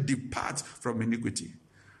 let them depart from iniquity.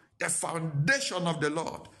 The foundation of the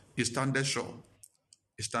Lord is standeth sure.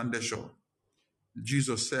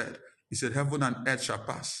 Jesus said, he said, heaven and earth shall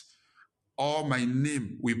pass. All my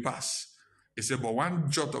name will pass. He said, but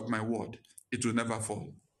one jot of my word, it will never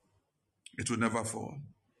fall. It will never fall.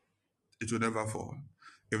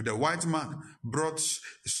 If the white man brought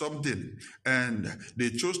something and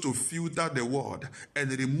they chose to filter the word and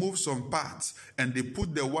remove some parts and they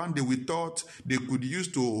put the one that we thought they could use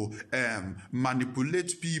to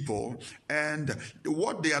manipulate people, and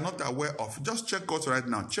what they are not aware of, just check us right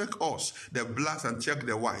now. Check us, the blacks, and check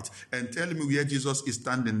the white, and tell me where Jesus is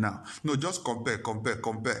standing now. No, just compare.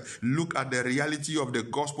 Look at the reality of the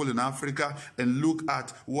gospel in Africa and look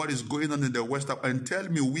at what is going on in the West, and tell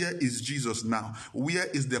me, where is Jesus now? Where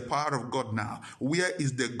is the power of God now? Where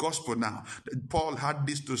is the gospel now? Paul had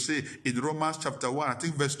this to say in Romans chapter 1, I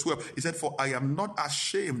think verse 12. He said, for I am not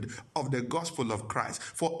ashamed of the gospel of Christ,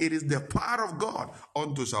 for it is the power of God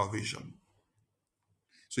unto salvation.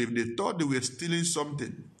 So if they thought they were stealing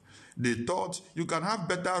something, they thought you can have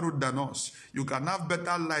better road than us, you can have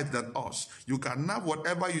better light than us, you can have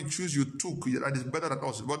whatever you choose you took that is better than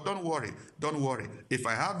us. But don't worry. If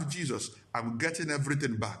I have Jesus, I'm getting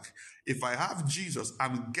everything back. If I have Jesus,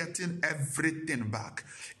 I'm getting everything back.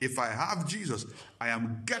 If I have Jesus, I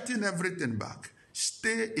am getting everything back.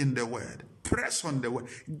 Stay in the word. Press on the word.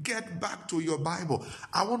 Get back to your Bible.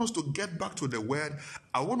 I want us to get back to the word.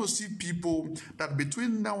 I want to see people that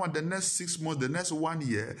between now and the next 6 months, the next 1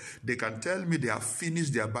 year, they can tell me they have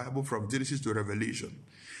finished their Bible from Genesis to Revelation.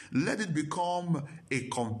 Let it become a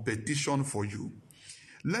competition for you.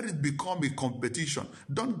 Let it become a competition.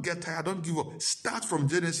 Don't get tired. Don't give up. Start from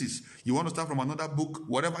Genesis. You want to start from another book,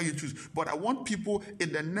 whatever you choose. But I want people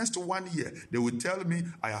in the next 1 year, they will tell me,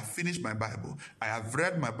 I have finished my Bible. I have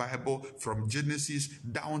read my Bible from Genesis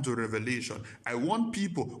down to Revelation. I want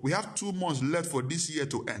people, we have 2 months left for this year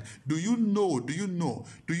to end. Do you know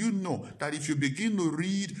that if you begin to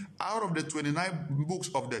read out of the 29 books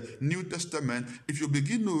of the New Testament, if you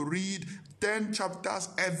begin to read 10 chapters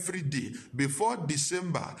every day, before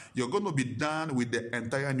December, you're going to be done with the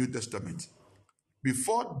entire New Testament.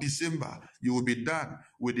 Before December, you will be done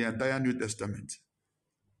with the entire New Testament.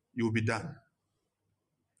 You will be done.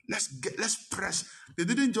 Let's press. They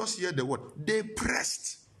didn't just hear the word. They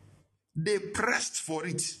pressed. They pressed for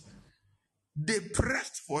it. They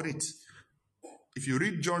pressed for it. If you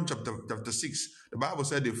read John chapter 6, the Bible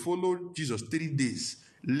said they followed Jesus 3 days,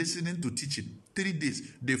 listening to teaching. 3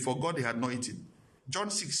 days. They forgot they had not eaten.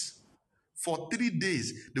 John 6. For 3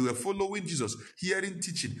 days, they were following Jesus, hearing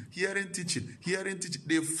teaching.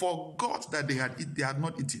 They forgot that they had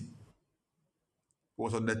not eaten. It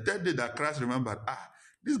was on the 3rd day that Christ remembered,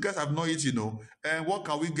 these guys have not eaten, and what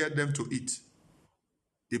can we get them to eat?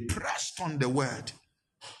 They pressed on the word.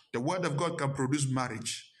 The word of God can produce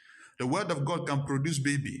marriage. The word of God can produce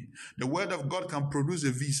baby. The word of God can produce a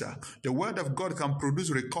visa. The word of God can produce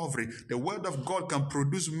recovery. The word of God can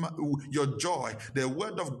produce your joy. The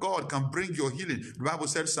word of God can bring your healing. The Bible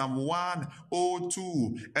said Psalm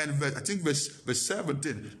 102 and verse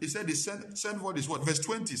 17. It said he sent what is what? Verse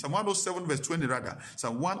 20. Psalm 107 verse 20 rather.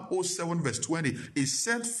 Psalm 107 verse 20. He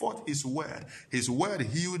sent forth his word. His word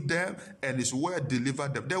healed them and his word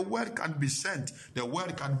delivered them. The word can be sent. The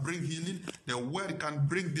word can bring healing. The word can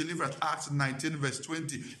bring deliverance. Acts 19 verse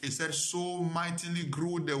 20, it said, so mightily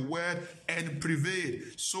grew the word and prevailed.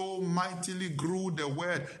 So mightily grew the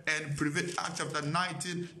word and prevailed. Acts chapter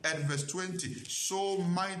 19 and verse 20, so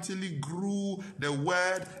mightily grew the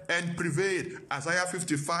word and prevailed. Isaiah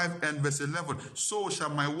 55 and verse 11, so shall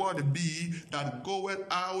my word be that goeth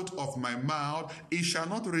out of my mouth. It shall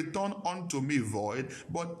not return unto me void,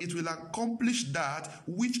 but it will accomplish that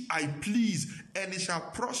which I please, and it shall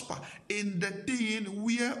prosper in the thing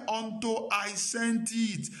whereunto I sent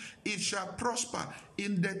it. It shall prosper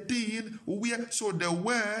in the thing where. So the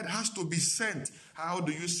word has to be sent. How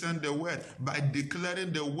do you send the word? By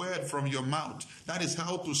declaring the word from your mouth. That is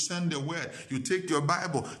how to send the word. You take your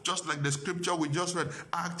Bible, just like the scripture we just read,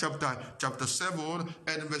 Acts chapter 7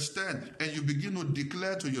 and verse 10, and you begin to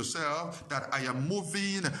declare to yourself that I am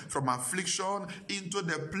moving from affliction into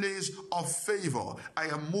the place of favor. I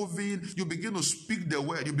am moving. You begin to speak the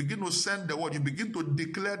word. You begin to send the word. You begin to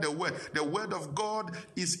declare the word. The word of God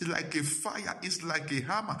is like a fire. It's like a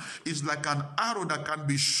hammer. It's like an arrow that can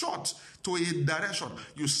be shot to a direction.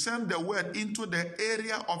 You send the word into the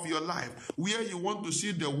area of your life where you want to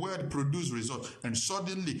see the word produce results, and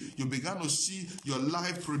suddenly you began to see your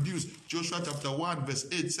life produce. Joshua chapter 1 verse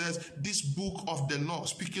 8 says, this book of the law,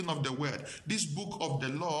 speaking of the word, this book of the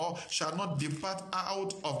law shall not depart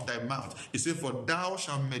out of thy mouth. He said, for thou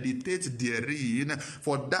shalt meditate therein,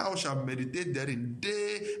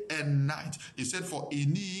 day and night. He said, for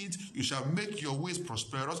in it you shall make your ways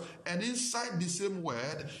prosperous, and inside the same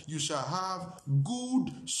word you shall have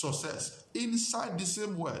good success. Inside the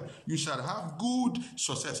same word, you shall have good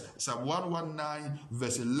success. Psalm 119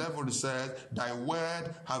 verse 11 says, thy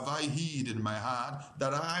word have I hid in my heart,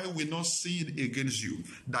 that I will not sin against you.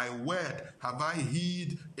 Thy word have I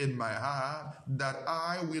hid in my heart, that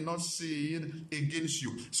I will not sin against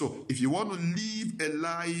you. So if you want to live a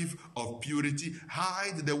life of purity,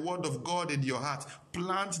 hide the word of God in your heart.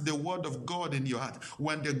 Plant the word of God in your heart.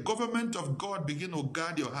 When the government of God begin to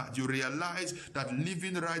guard your heart, you realize that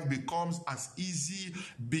living right becomes as easy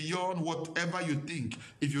beyond whatever you think.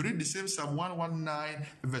 If you read the same Psalm 119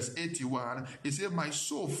 verse 81, it says, my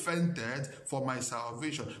soul fainted for my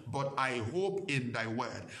salvation, but I hope in thy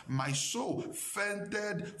word. My soul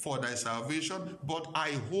fainted for thy salvation, but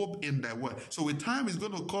I hope in thy word. So a time is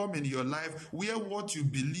going to come in your life where what you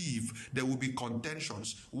believe, there will be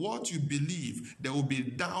contentions. What you believe, there will be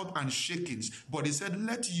doubt and shakings. But he said,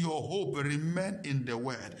 let your hope remain in the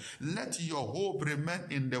word. Let your hope remain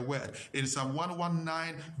in the word. In Psalm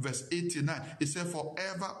 119 verse 89, it said,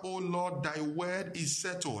 forever, O Lord, thy word is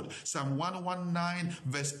settled. Psalm 119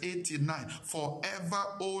 verse 89, forever,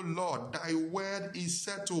 O Lord, thy word is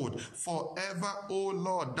settled. Forever, O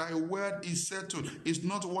Lord, thy word is settled. It's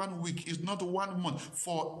not 1 week, it's not 1 month.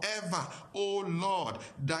 Forever, O Lord,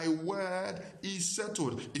 thy word is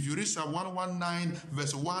settled. If you read Psalm 119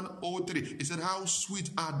 verse 103, it said, how sweet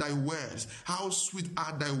are thy words, how sweet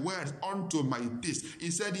are thy words unto my taste.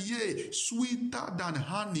 He said, yea, Hey, sweeter than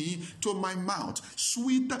honey to my mouth.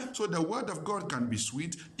 Sweeter. So the word of God can be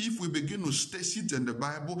sweet if we begin to sit in the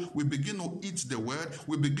Bible, we begin to eat the word,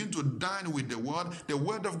 we begin to dine with the word. The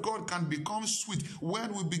word of God can become sweet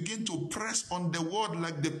when we begin to press on the word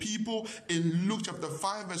like the people in Luke chapter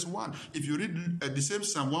 5 verse 1. If you read the same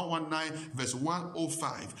Psalm 119 verse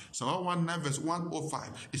 105, Psalm 119 verse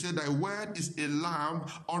 105, it said, thy word is a lamp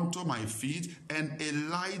unto my feet and a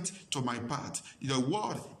light to my path. The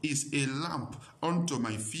word is a lamp unto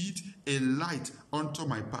my feet, a light unto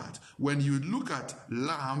my path. When you look at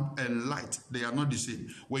lamp and light, they are not the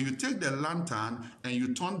same. When you take the lantern and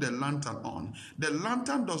you turn the lantern on, the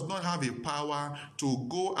lantern does not have a power to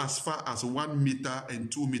go as far as 1 meter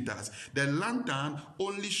and 2 meters. The lantern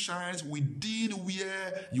only shines within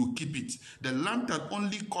where you keep it. The lantern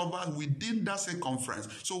only covers within that circumference.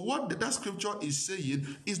 So what that scripture is saying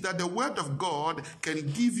is that the word of God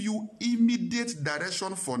can give you immediate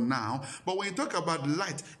direction for now. But when you talk about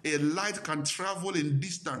light, a light can travel in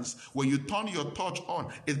distance. When you turn your torch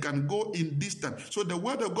on, it can go in distance. So the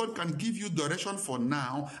word of God can give you direction for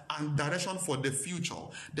now and direction for the future.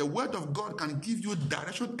 The word of God can give you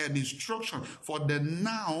direction and instruction for the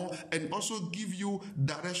now and also give you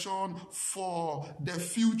direction for the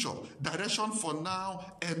future. Direction for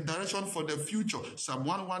now and direction for the future. Psalm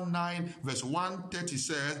 119 verse 130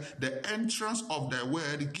 says, the entrance of thy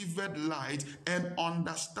word giveth light and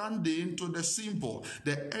understanding to the simple.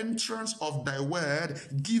 The entrance of thy word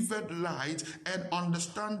giveth light and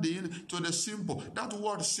understanding to the simple. That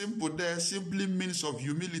word simple there simply means of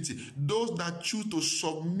humility. Those that choose to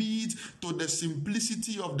submit to the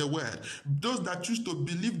simplicity of the word. Those that choose to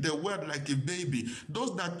believe the word like a baby.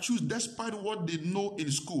 Those that choose, despite what they know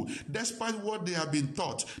in school, despite what they have been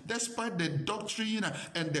taught, despite the doctrine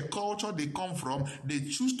and the culture they come from, they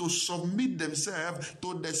choose to submit themselves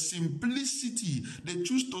to the simplicity. They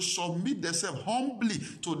choose to submit themselves humbly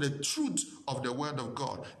to the truth of the word of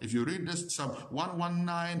God. If you read this Psalm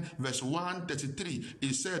 119 verse 133,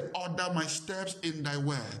 it said, order my steps in thy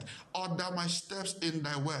word. Order my steps in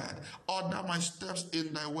thy word. Order my steps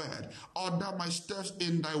in thy word. Order my steps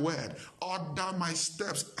in thy word. Order my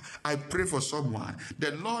steps. I pray for someone.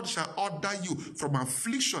 The Lord shall order you from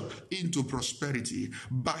affliction into prosperity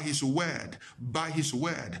by his word. By his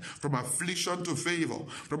word. From affliction to favor.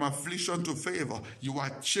 From affliction to favor. You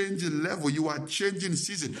are changing level. You are changing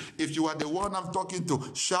season. If you are the one I'm talking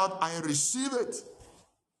to, shout, I receive it.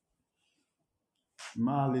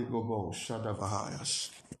 Maligobo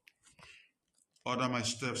Shadavahayas. Order my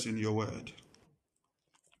steps in your word.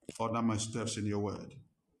 Order my steps in your word.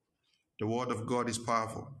 The word of God is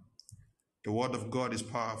powerful. The word of God is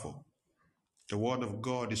powerful. The word of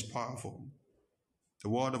God is powerful. The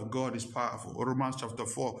word of God is powerful. Romans chapter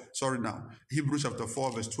 4, Hebrews chapter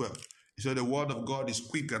 4 verse 12. It said the word of God is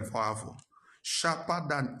quick and powerful, sharper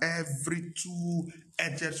than every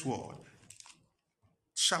two-edged sword.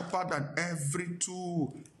 Sharper than every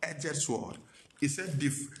two-edged sword. It said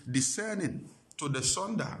discerning to the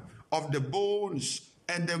sunder of the bones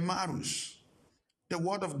and the marrows. The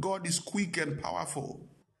word of God is quick and powerful,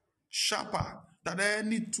 sharper than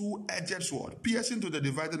any two-edged sword, piercing to the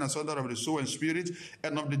dividing asunder of the soul and spirit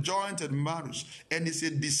and of the joint and marrows, and is a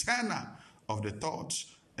discerner of the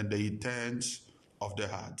thoughts and the intents of the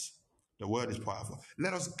heart. The word is powerful.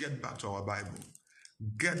 Let us get back to our Bible.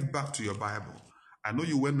 Get back to your Bible. I know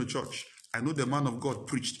you went to church. I know the man of God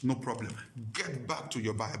preached, no problem. Get back to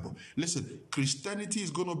your Bible. Listen, Christianity is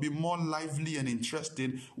going to be more lively and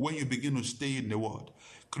interesting when you begin to stay in the Word.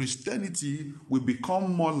 Christianity will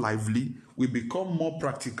become more lively, will become more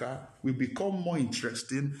practical, will become more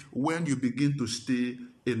interesting when you begin to stay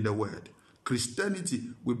in the Word.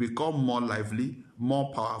 Christianity will become more lively,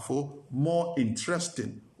 more powerful, more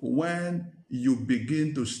interesting when you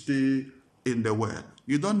begin to stay in the word.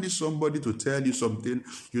 You don't need somebody to tell you something.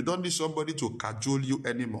 You don't need somebody to cajole you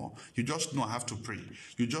anymore. You just know I have to pray.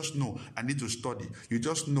 You just know I need to study. You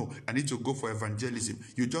just know I need to go for evangelism.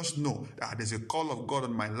 You just know there's a call of God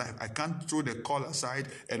on my life. I can't throw the call aside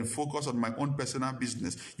and focus on my own personal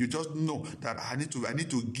business. You just know that I need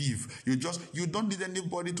to give. You don't need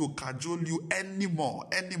anybody to cajole you anymore.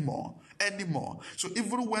 So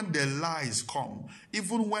even when the lies come,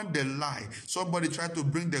 even when they lie, somebody try to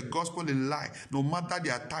bring the gospel in lie, no matter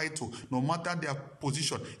their title, no matter their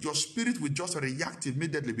position, your spirit will just react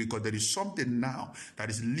immediately because there is something now that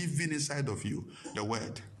is living inside of you. The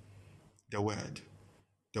word.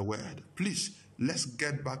 Please, let's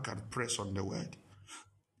get back and press on the word.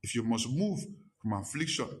 If you must move from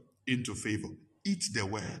affliction into favor, eat the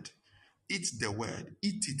word. Eat the word.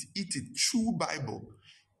 Eat it. True Bible.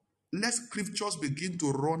 Let scriptures begin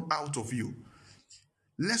to run out of you.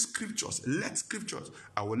 Let scriptures.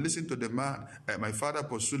 I will listen to the man, my father,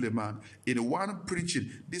 Apostle Suleiman, in one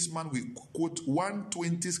preaching. This man will quote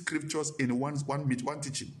 120 scriptures in one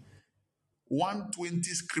teaching. 120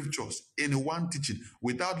 scriptures in one teaching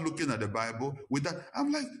without looking at the Bible.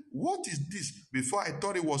 I'm like, what is this? Before I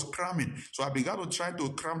thought it was cramming. So I began to try to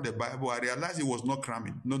cram the Bible. I realized it was not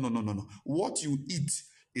cramming. No. What you eat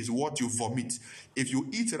is what you vomit. If you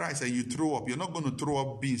eat rice and you throw up, you're not going to throw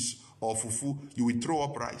up beans or fufu. You will throw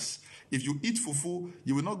up rice. If you eat fufu,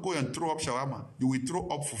 you will not go and throw up shawarma. You will throw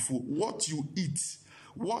up fufu.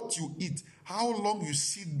 What you eat, how long you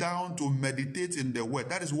sit down to meditate in the word,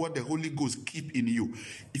 that is what the Holy Ghost keep in you.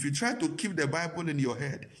 If you try to keep the Bible in your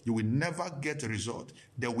head, you will never get a result.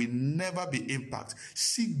 There will never be impact.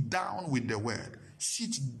 Sit down with the word.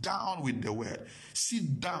 Sit down with the word.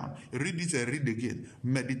 Sit down. Read it and read again.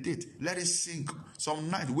 Meditate. Let it sink.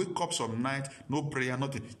 Some night, wake up some night, no prayer,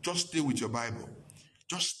 nothing. Just stay with your Bible.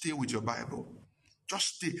 Just stay with your Bible.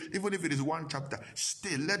 Just stay. Even if it is one chapter,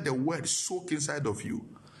 stay. Let the word soak inside of you.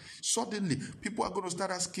 Suddenly, people are going to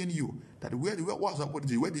start asking you that where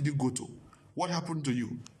did you go to? What happened to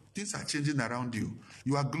you? Things are changing around you.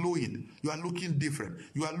 You are glowing. You are looking different.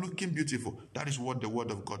 You are looking beautiful. That is what the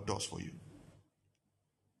word of God does for you.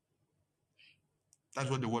 That's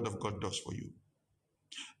what the word of God does for you.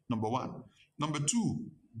 Number one. Number two,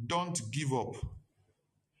 don't give up.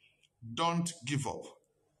 Don't give up.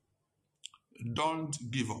 Don't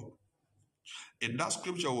give up. In that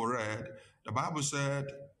scripture we read, the Bible said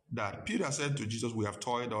that Peter said to Jesus, we have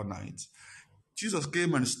toiled all night. Jesus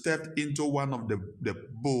came and stepped into one of the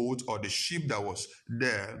boats or the ship that was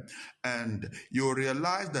there, and you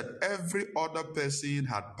realize that every other person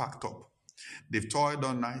had packed up. They've toiled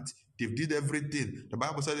all night. They did everything. The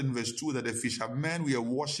Bible said in verse 2 that the fishermen were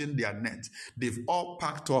washing their net. They've all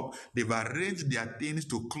packed up. They've arranged their things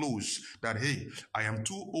to close. That, hey, I am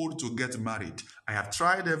too old to get married. I have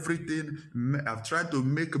tried everything. I've tried to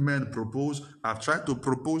make men propose. I've tried to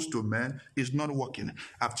propose to men. It's not working.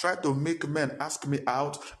 I've tried to make men ask me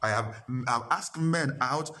out. I've asked men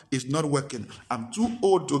out. It's not working. I'm too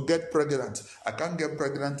old to get pregnant. I can't get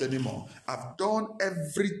pregnant anymore. I've done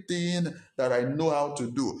everything that I know how to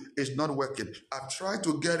do. It's not working. I've tried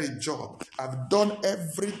to get a job. I've done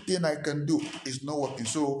everything I can do. It's not working.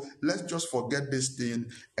 So let's just forget this thing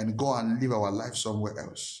and go and live our life somewhere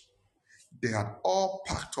else. They had all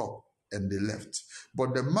packed up and they left.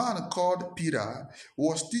 But the man called Peter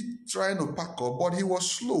was still trying to pack up, but he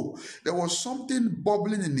was slow. There was something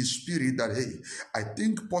bubbling in his spirit that, hey, I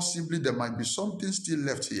think possibly there might be something still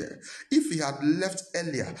left here. If he had left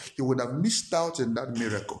earlier, he would have missed out in that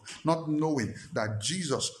miracle, not knowing that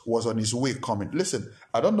Jesus was on his way coming. Listen,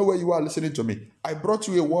 I don't know where you are listening to me. I brought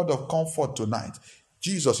you a word of comfort tonight.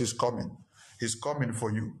 Jesus is coming. He's coming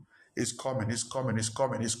for you. He's coming, he's coming, he's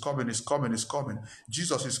coming, he's coming, he's coming, he's coming.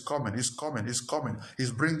 Jesus is coming, he's coming, he's coming.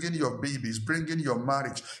 He's bringing your baby, he's bringing your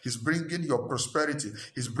marriage, he's bringing your prosperity,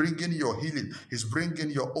 he's bringing your healing, he's bringing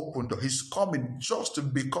your open door. He's coming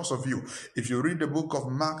just because of you. If you read the book of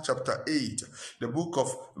Mark chapter 8,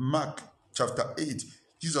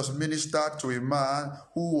 Jesus ministered to a man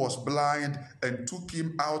who was blind and took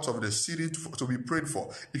him out of the city to be prayed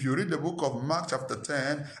for. If you read the book of Mark chapter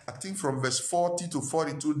 10, I think from verse 40 to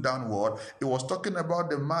 42 downward, it was talking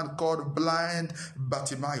about the man called blind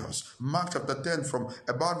Bartimaeus. Mark chapter 10 from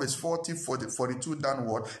about verse 40, 42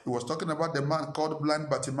 downward, it was talking about the man called blind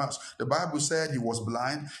Bartimaeus. The Bible said he was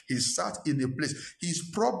blind. He sat in a place. His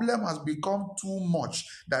problem has become too much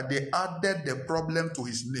that they added the problem to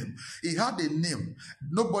his name. He had a name.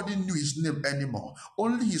 Nobody knew his name anymore.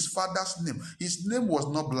 Only his father's name. His name was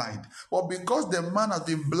not blind. But because the man has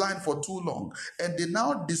been blind for too long, and they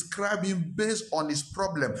now describe him based on his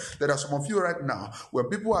problem. There are some of you right now, where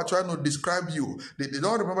people are trying to describe you. They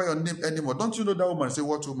don't remember your name anymore. Don't you know that woman? Say,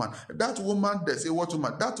 what woman? That woman, they say, what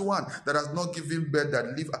woman? That one that has not given birth, that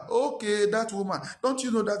live. Okay, that woman. Don't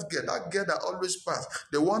you know that girl? That girl that always pass.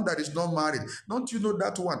 The one that is not married. Don't you know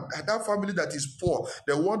that one? That family that is poor.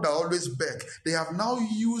 The one that always beg. They have now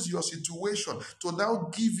used your situation to now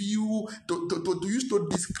give you, to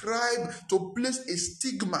describe, to place a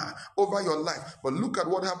stigma over your life. But look at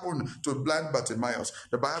what happened to blind Bartimaeus.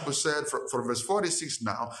 The Bible said, from verse 46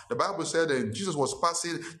 now, the Bible said that Jesus was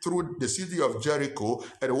passing through the city of Jericho,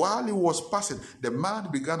 and while he was passing, the man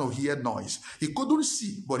began to hear noise. He couldn't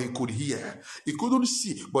see, but he could hear. He couldn't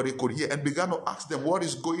see, but he could hear, and began to ask them what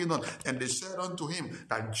is going on. And they said unto him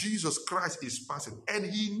that Jesus Christ is passing. And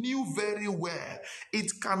he knew very well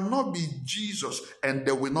It cannot be Jesus and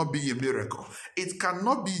there will not be a miracle. It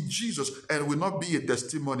cannot be Jesus and will not be a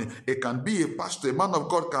testimony. It can be a pastor. A man of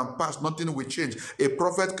God can pass, nothing will change. A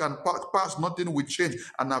prophet can pass, nothing will change.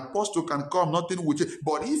 An apostle can come, nothing will change.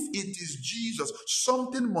 But if it is Jesus,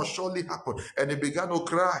 something must surely happen. And he began to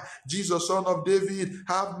cry, Jesus, son of David,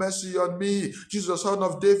 have mercy on me. Jesus, son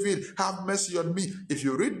of David, have mercy on me. If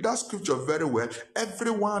you read that scripture very well,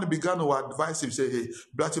 everyone began to advise him, say, hey,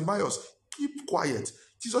 Bartimaeus, keep quiet.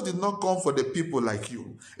 Jesus did not come for the people like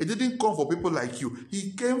you. He didn't come for people like you.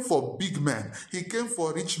 He came for big men. He came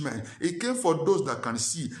for rich men. He came for those that can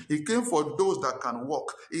see. He came for those that can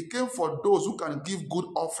walk. He came for those who can give good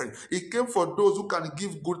offering. He came for those who can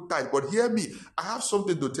give good tithe. But hear me, I have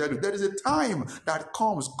something to tell you. There is a time that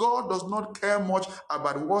comes. God does not care much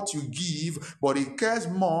about what you give, but he cares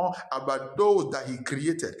more about those that he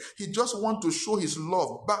created. He just wants to show his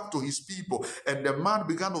love back to his people. And the man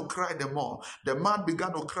began to cry the more. The man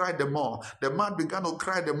began to cry the more. The man began to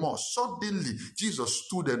cry the more. Suddenly, Jesus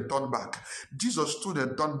stood and turned back. Jesus stood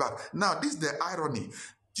and turned back. Now, this is the irony.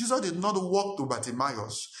 Jesus did not walk to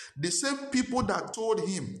Bartimaeus. The same people that told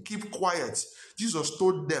him, keep quiet, Jesus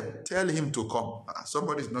told them, tell him to come.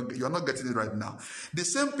 You're not getting it right now. The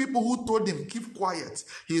same people who told him, keep quiet,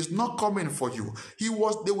 he is not coming for you. They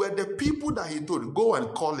were the people that he told, go and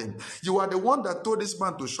call him. You are the one that told this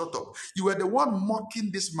man to shut up. You were the one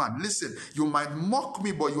mocking this man. Listen, you might mock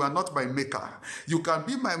me, but you are not my maker. You can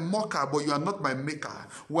be my mocker, but you are not my maker.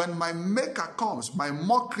 When my maker comes, my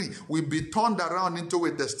mockery will be turned around into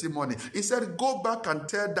a testimony. He said, go back and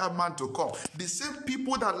tell that man to come. The same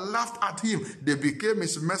people that laughed at him, they became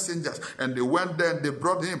his messengers, and they went there and they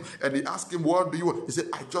brought him and they asked him, what do you want? He said,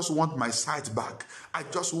 I just want my sight back. I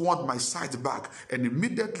just want my sight back. And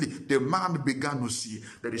immediately the man began to see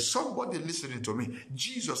there is somebody listening to me.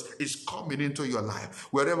 Jesus is coming into your life.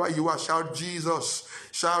 Wherever you are, shout Jesus.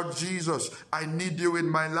 Shout Jesus. I need you in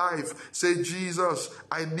my life. Say Jesus,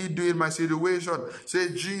 I need you in my situation.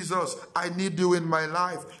 Say Jesus, I need you in my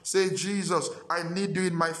life. Say Jesus, I need you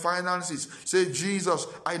in my finances. Say Jesus,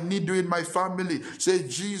 I need you in my family. Say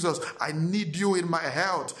Jesus, I need you in my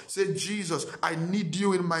health. Say Jesus, I need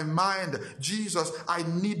you in my mind. Jesus, I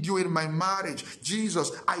need you in my marriage.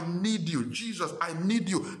 Jesus, I need you. Jesus, I need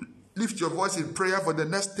you. Lift your voice in prayer for the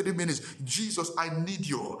next 3 minutes. Jesus, I need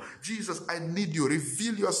you. Jesus, I need you.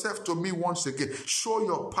 Reveal yourself to me once again. Show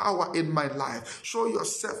your power in my life. Show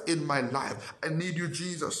yourself in my life. I need you,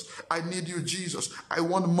 Jesus. I need you, Jesus. I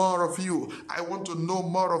want more of you. I want to know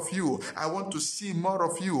more of you. I want to see more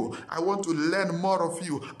of you. I want to learn more of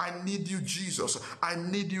you. I need you, Jesus. I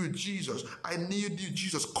need you, Jesus. I need you,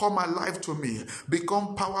 Jesus. Come alive to me.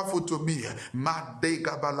 Become powerful to me.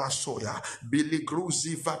 Madega balasoya.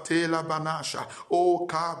 Biligruzi vate la banasha o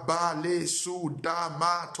kabale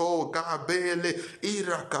sudamato gabele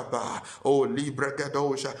irakaba o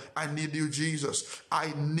libregadosha. I need you, Jesus.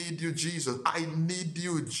 I need you, Jesus. I need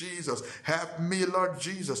you, Jesus. Help me, Lord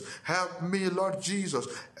Jesus. Help me, Lord Jesus.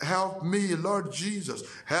 Help me, Lord Jesus.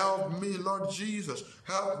 Help me, Lord Jesus.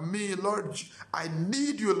 Help me, Lord. I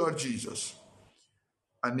need you, Lord Jesus.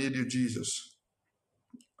 I need you, Jesus.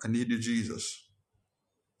 I need you, Jesus.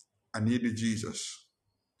 I need you, Jesus.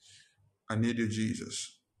 I need you,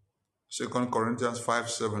 Jesus. 2 Corinthians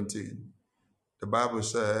 5:17. The Bible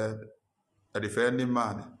said that if any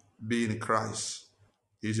man be in Christ,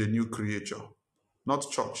 he is a new creature. Not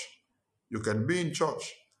church. You can be in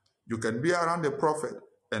church. You can be around a prophet,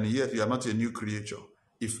 and yet you are not a new creature.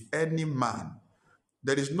 If any man,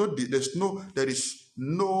 there is no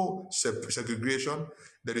segregation.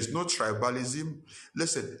 There is no tribalism.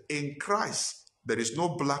 Listen, in Christ, there is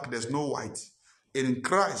no black, there's no white. In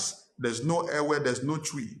Christ, there's no Ewe, there's no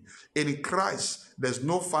Chui. In Christ, there's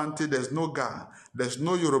no Fanti, there's no Ga. There's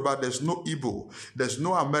no Yoruba, there's no Igbo. There's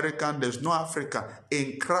no American, there's no African.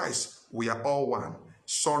 In Christ, we are all one,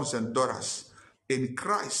 sons and daughters. In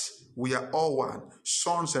Christ, we are all one,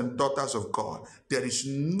 sons and daughters of God. There is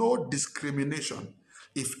no discrimination.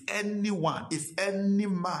 If any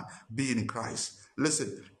man be in Christ,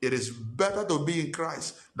 listen, it is better to be in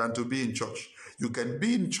Christ than to be in church. You can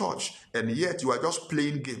be in church and yet you are just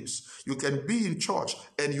playing games. You can be in church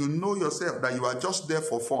and you know yourself that you are just there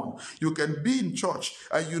for fun. You can be in church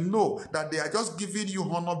and you know that they are just giving you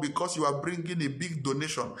honor because you are bringing a big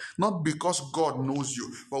donation, not because God knows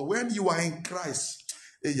you. But when you are in Christ,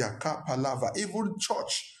 even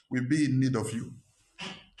church will be in need of you.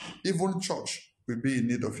 Even church will be in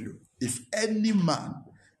need of you. If any man,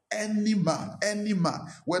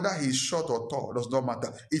 whether he's short or tall, does not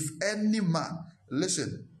matter. If any man,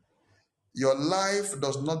 listen, your life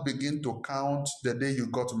does not begin to count the day you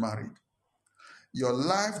got married. Your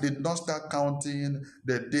life did not start counting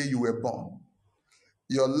the day you were born.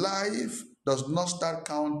 Your life does not start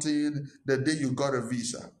counting the day you got a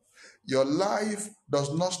visa. Your life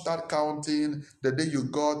does not start counting the day you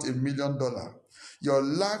got $1 million. Your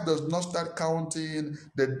life does not start counting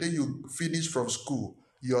the day you finish from school.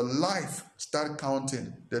 Your life start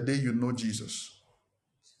counting the day you know Jesus.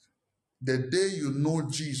 The day you know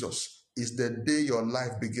Jesus is the day your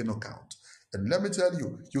life begin to count. And let me tell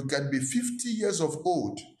you, you can be 50 years of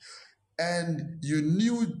old and you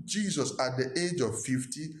knew Jesus at the age of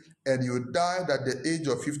 50 and you died at the age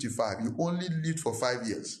of 55. You only lived for 5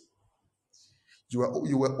 years. You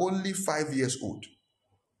were only 5 years old.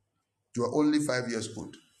 You are only 5 years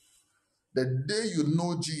old. The day you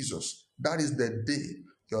know Jesus, that is the day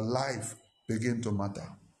your life begin to matter.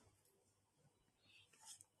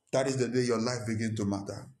 That is the day your life begin to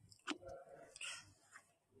matter.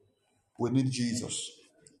 We need Jesus.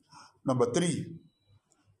 Number three,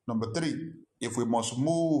 if we must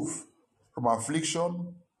move from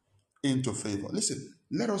affliction into favor. Listen,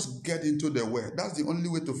 let us get into the word. That's the only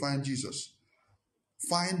way to find Jesus.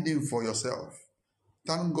 Find him for yourself.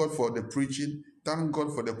 Thank God for the preaching. Thank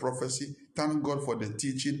God for the prophecy. Thank God for the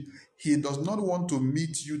teaching. He does not want to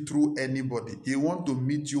meet you through anybody. He wants to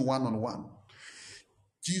meet you one-on-one.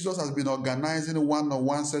 Jesus has been organizing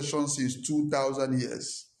one-on-one sessions since 2,000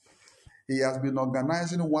 years. He has been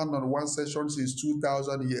organizing one-on-one sessions since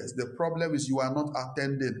 2,000 years. The problem is you are not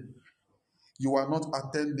attending. You are not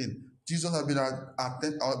attending. Jesus has been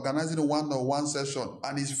organizing one-on-one session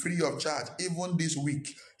and it's free of charge. Even this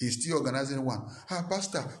week, he's still organizing one.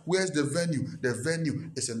 Pastor, where's the venue? The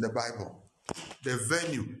venue is in the Bible. The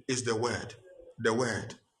venue is the word. The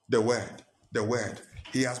word. The word. The word.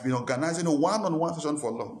 He has been organizing a one-on-one session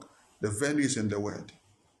for long. The venue is in the word.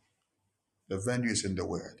 The venue is in the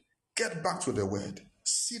word. Get back to the word.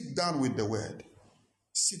 Sit down with the word.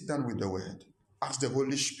 Sit down with the word. Ask the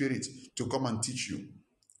Holy Spirit to come and teach you.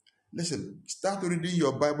 Listen, start reading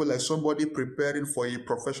your Bible like somebody preparing for a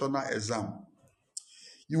professional exam.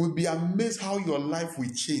 You will be amazed how your life will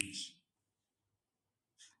change.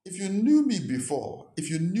 If you knew me before,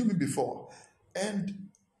 and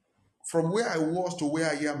from where I was to where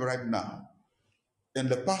I am right now, in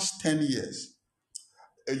the past 10 years,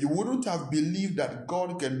 you wouldn't have believed that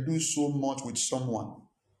God can do so much with someone.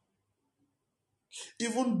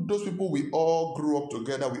 Even those people we all grew up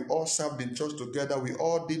together, we all served in church together, we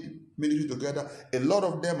all did ministry together. A lot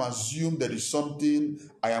of them assume there is something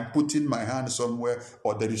I am putting my hand somewhere,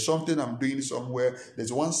 or there is something I'm doing somewhere.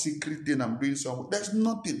 There's one secret thing I'm doing somewhere. There's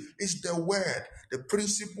nothing. It's the word, the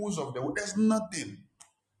principles of the word. There's nothing.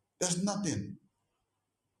 There's nothing.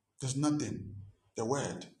 There's nothing. The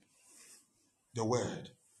word. The word.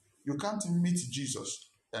 You can't meet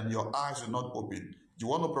Jesus and your eyes are not open. You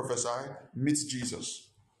want to prophesy? Meet Jesus.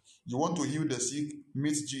 You want to heal the sick?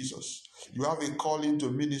 Meet Jesus. You have a calling to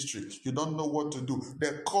ministry. You don't know what to do.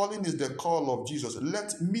 The calling is the call of Jesus.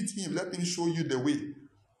 Meet him. Let him show you the way.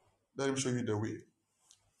 Let him show you the way.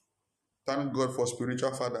 Thank God for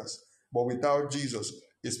spiritual fathers. But without Jesus,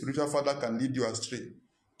 a spiritual father can lead you astray.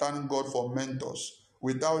 Thank God for mentors.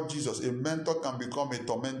 Without Jesus, a mentor can become a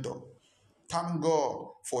tormentor. Thank God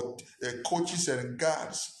for coaches and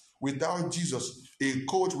guards. Without Jesus, a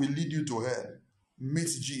coach will lead you to hell. Meet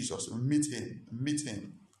Jesus. Meet him. Meet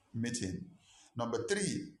him. Meet him. Number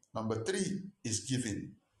three is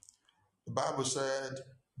giving. The Bible said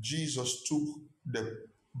Jesus took the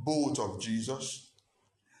boat of Jesus,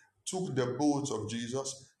 the boat of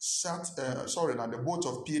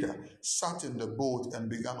Peter, sat in the boat and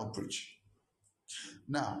began to preach.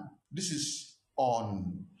 Now, this is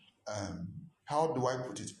on, how do I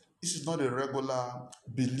put it? This is not a regular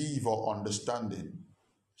belief or understanding.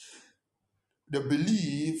 The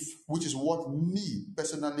belief, which is what me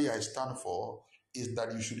personally I stand for, is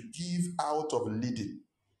that you should give out of leading.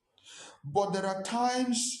 But there are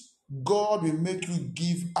times God will make you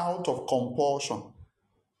give out of compulsion.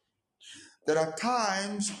 There are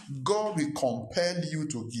times God will compel you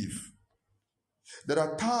to give. There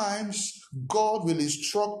are times God will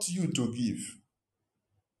instruct you to give.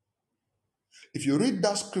 If you read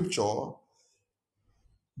that scripture,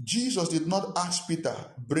 Jesus did not ask Peter,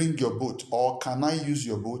 bring your boat, or can I use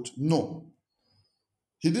your boat? No.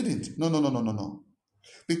 He didn't. No.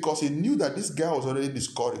 Because he knew that this guy was already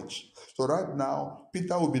discouraged. So right now,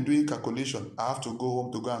 Peter will be doing calculation. I have to go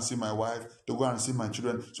home to go and see my wife, to go and see my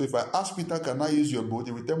children. So if I ask Peter, can I use your boat?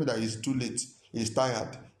 He will tell me that it's too late. He's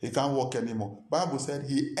tired. He can't walk anymore. Bible said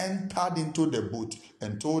he entered into the boat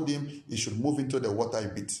and told him he should move into the water a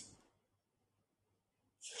bit.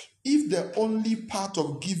 If the only part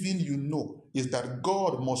of giving you know is that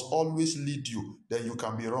God must always lead you, then you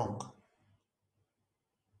can be wrong.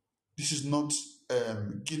 This is not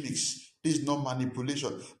gimmicks. This is not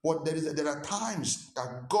manipulation. But there are times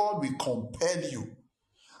that God will compel you.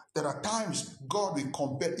 There are times God will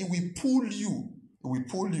compel. It will pull you. It will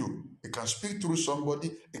pull you. It can speak through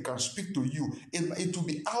somebody. It can speak to you. It will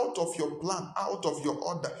be out of your plan, out of your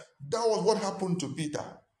order. That was what happened to Peter.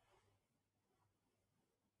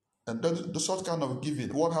 And the sort kind of giving,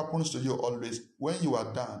 what happens to you always, when you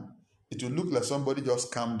are done, it will look like somebody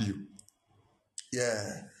just scammed you.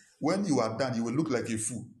 Yeah. When you are done, you will look like a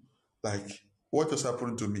fool. Like, what just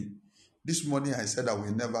happened to me? This money I said I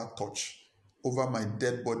will never touch. Over my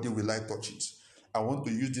dead body will I touch it. I want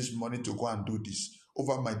to use this money to go and do this.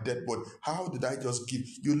 Over my dead body. How did I just give?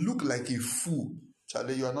 You look like a fool.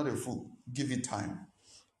 Charlie, you are not a fool. Give it time.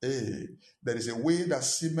 Hey, there is a way that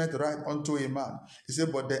seemeth right unto a man. He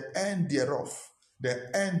said, but the end thereof, the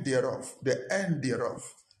end thereof, the end thereof,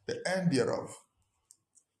 the end thereof.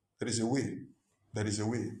 There is a way. There is a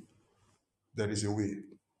way. There is a way.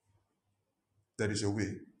 There is a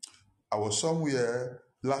way. I was somewhere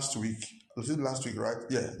last week. Was it last week, right?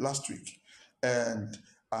 Yeah, last week. And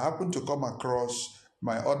I happened to come across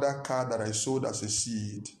my other car that I sold as a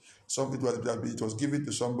seed. It was given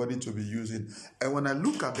to somebody to be using. And when I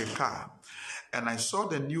look at the car, and I saw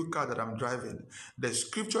the new car that I'm driving, the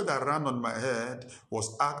scripture that ran on my head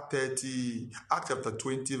was Acts chapter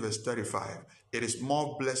 20, verse 35. It is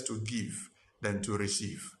more blessed to give than to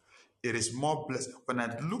receive. It is more blessed. When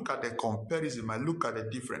I look at the comparison, I look at the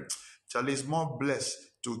difference. Charlie, it's more blessed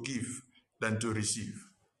to give than to receive.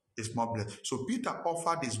 It's more blessed. So Peter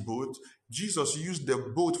offered his boat. Jesus used the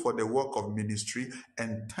boat for the work of ministry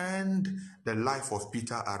and turned the life of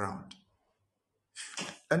Peter around.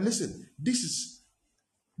 And listen,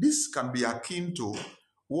 this can be akin to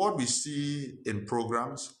what we see in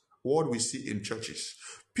programs, what we see in churches.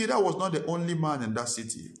 Peter was not the only man in that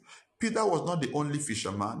city. Peter was not the only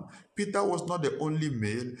fisherman. Peter was not the only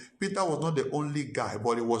male. Peter was not the only guy,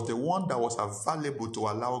 but he was the one that was available to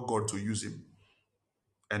allow God to use him.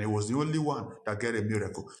 And he was the only one that get a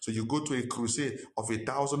miracle. So you go to a crusade of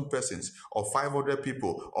 1,000 persons, of 500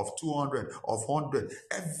 people, of 200, of 100.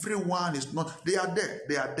 Everyone is not, they are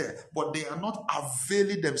there, but they are not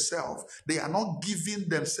availing themselves. They are not giving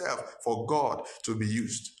themselves for God to be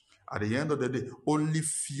used. At the end of the day, only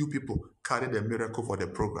few people carry the miracle for the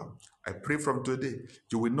program. I pray from today,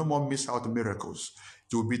 you will no more miss out miracles.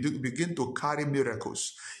 You will begin to carry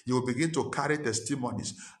miracles. You will begin to carry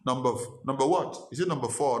testimonies. Number what? Is it number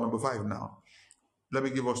 4 or number 5 now? Let me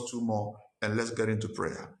give us 2 more and let's get into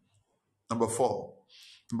prayer. Number 4.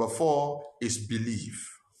 Number 4 is believe.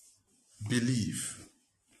 Believe.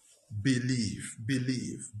 Believe.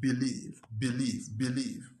 Believe. Believe. Believe.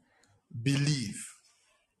 Believe. Believe.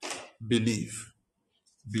 Believe.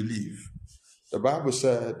 Believe. The Bible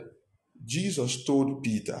said, Jesus told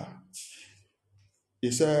Peter,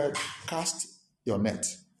 he said, cast your net.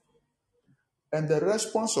 And the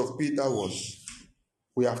response of Peter was,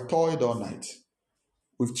 we have toiled all night.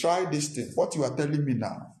 We've tried this thing. What you are telling me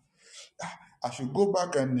now? I should go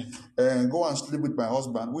back and go and sleep with my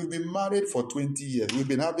husband. We've been married for 20 years. We've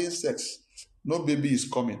been having sex. No baby is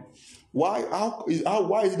coming. Why is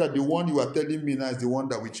it that the one you are telling me now is the one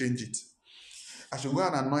that will change it? I should go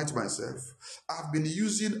and anoint myself. I've been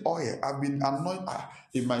using oil. I've been anointing.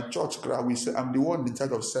 In my church crowd, we say I'm the one in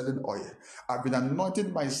charge of selling oil. I've been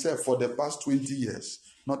anointing myself for the past 20 years.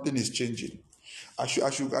 Nothing is changing. I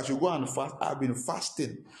should go and fast. I've been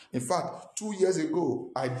fasting. In fact, 2 years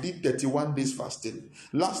ago, I did 31 days fasting.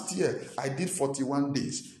 Last year, I did 41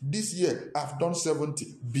 days. This year, I've done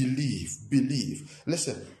 70. Believe.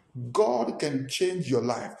 Listen, God can change your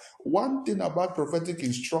life. One thing about prophetic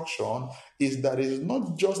instruction is that it's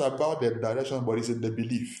not just about the direction, but it's in the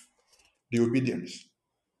belief, the obedience.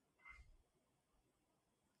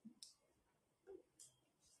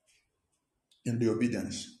 In the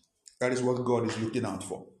obedience. That is what God is looking out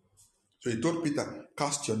for. So he told Peter,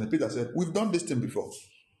 cast your net. Peter said, we've done this thing before.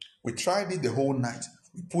 We tried it the whole night.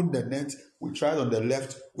 We put the net, we tried on the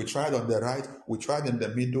left, we tried on the right, we tried in the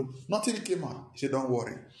middle. Nothing came out. He said, don't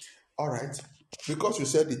worry. All right. Because you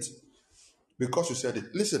said it.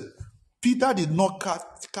 Listen, Peter did not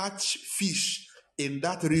catch fish in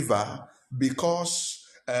that river because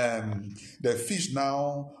the fish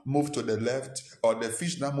now moved to the left or the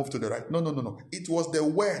fish now moved to the right. No. It was the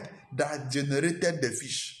word that generated the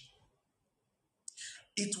fish.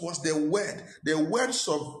 It was the word. The words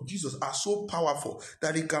of Jesus are so powerful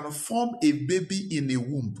that it can form a baby in a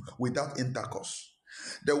womb without intercourse.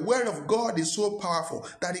 The word of God is so powerful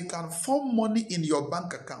that it can form money in your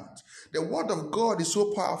bank account. The word of God is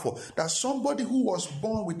so powerful that somebody who was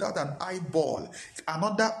born without an eyeball,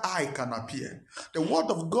 another eye can appear. The word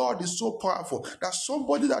of God is so powerful that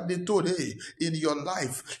somebody that they told, hey, in your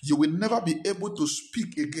life, you will never be able to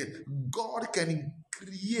speak again. God can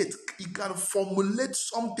create, He can formulate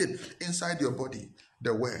something inside your body.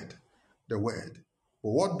 The word. The word. But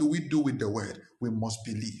what do we do with the word? We must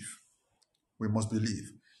believe. We must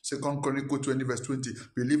believe. Second Chronicles 20 verse 20.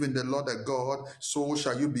 Believe in the Lord thy God, so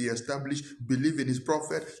shall you be established. Believe in his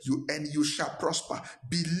prophet, and you shall prosper.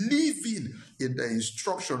 Believing in the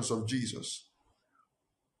instructions of Jesus.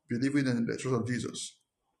 Believing in the instructions of Jesus.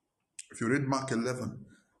 If you read Mark 11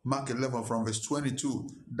 from verse 22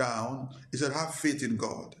 down, it said, have faith in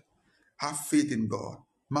God. Have faith in God.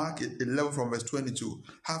 Mark 11 from verse 22.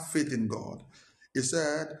 Have faith in God. It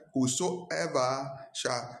said, whosoever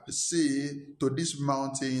shall say to this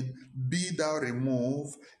mountain, be thou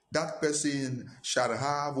removed, that person shall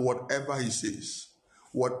have whatever he says.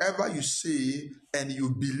 Whatever you say and you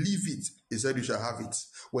believe it, he said you shall have it.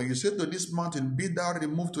 When you say to this mountain, be thou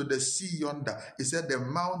removed to the sea yonder, he said the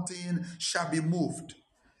mountain shall be moved.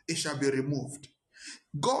 It shall be removed.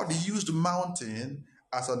 God used mountain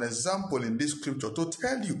as an example in this scripture to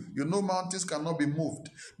tell you, mountains cannot be moved.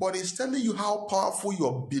 But it's telling you how powerful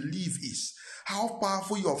your belief is, how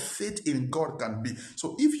powerful your faith in God can be.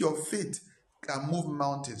 So if your faith can move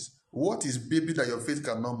mountains, what is baby that your faith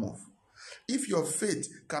cannot move? If your faith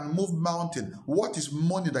can move mountain, what is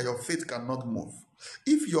money that your faith cannot move?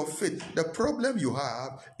 If your faith, the problem you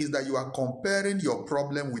have is that you are comparing your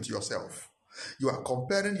problem with yourself. You are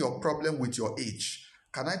comparing your problem with your age.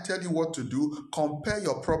 Can I tell you what to do? Compare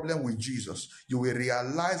your problem with Jesus. You will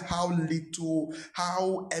realize how little,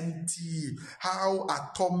 how empty, how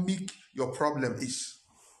atomic your problem is.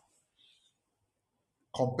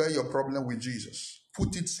 Compare your problem with Jesus.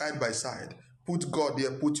 Put it side by side. Put God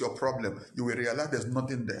there, put your problem. You will realize there's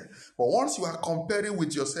nothing there. But once you are comparing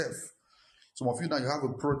with yourself, some of you now, you have a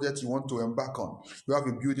project you want to embark on. You have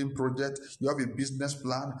a building project. You have a business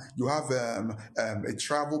plan. You have a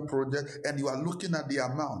travel project. And you are looking at the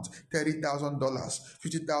amount, $30,000,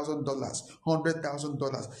 $50,000,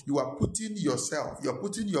 $100,000. You are putting yourself, you're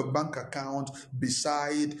putting your bank account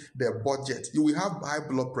beside the budget. You will have high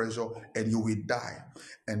blood pressure and you will die.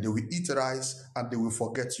 And they will eat rice and they will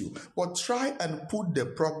forget you. But try and put the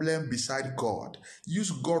problem beside God.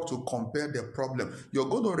 Use God to compare the problem. You're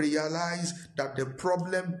going to realize that the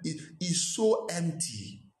problem is so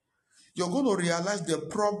empty. You're going to realize the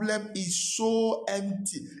problem is so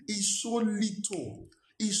empty. It's so little.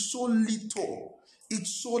 It's so little.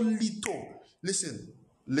 It's so little. Listen.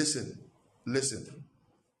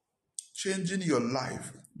 Changing your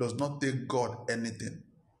life does not take God anything.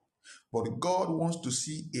 But God wants to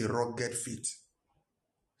see a rugged faith.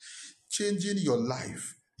 Changing your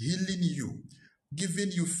life, healing you,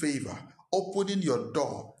 giving you favor, opening your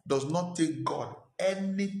door does not take God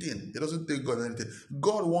anything. It doesn't take God anything.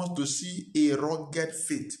 God wants to see a rugged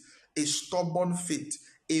faith, a stubborn faith,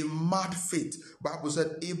 a mad faith. Bible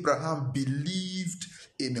said Abraham believed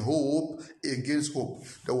in hope against hope.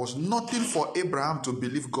 There was nothing for Abraham to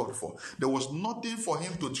believe God for. There was nothing for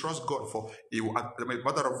him to trust God for. As a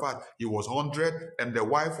matter of fact, he was 100 and the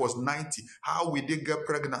wife was 90. How will they get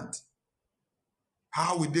pregnant?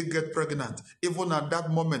 How will they get pregnant? Even at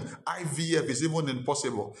that moment, IVF is even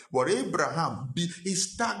impossible. But Abraham, he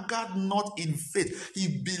staggered not in faith. He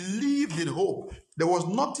believed in hope. There was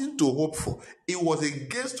nothing to hope for. It was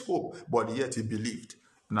against hope, but yet he believed.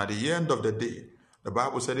 And at the end of the day, the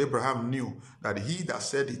Bible said Abraham knew that he that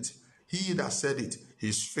said it,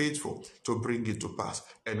 he's faithful to bring it to pass.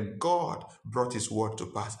 And God brought his word to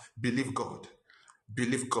pass. Believe God.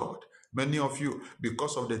 Believe God. Many of you,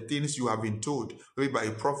 because of the things you have been told, maybe by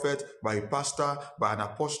a prophet, by a pastor, by an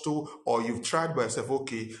apostle, or you've tried by yourself,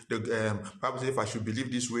 okay, the Bible says if I should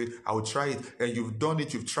believe this way, I will try it. And you've done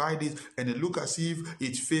it, you've tried it, and it look as if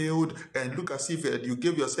it failed, and look as if you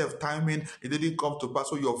gave yourself timing, it didn't come to pass.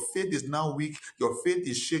 So your faith is now weak, your faith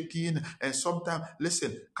is shaking, and sometimes,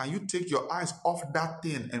 listen, can you take your eyes off that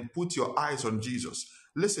thing and put your eyes on Jesus?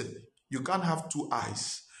 Listen, you can't have two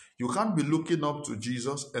eyes. You can't be looking up to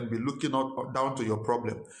Jesus and be looking down to your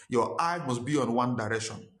problem. Your eye must be on one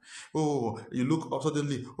direction. Oh, you look up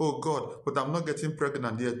suddenly, oh God, but I'm not getting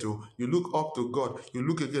pregnant yet too. You look up to God. You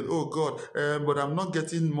look again, oh God, but I'm not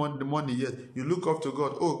getting the money yet. You look up to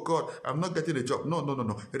God, oh God, I'm not getting a job. No.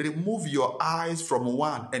 Remove your eyes from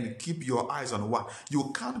one and keep your eyes on one.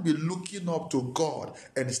 You can't be looking up to God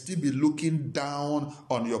and still be looking down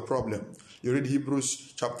on your problem. You read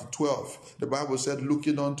Hebrews chapter 12. The Bible said,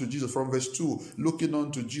 looking unto Jesus, from verse 2, looking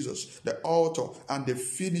unto Jesus, the author and the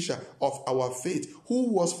finisher of our faith,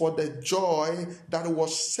 who was for the joy that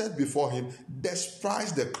was set before him,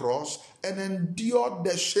 despised the cross and endured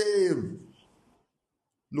the shame.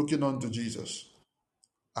 Looking unto Jesus.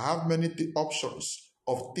 I have many options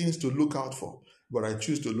of things to look out for, but I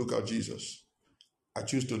choose to look at Jesus. I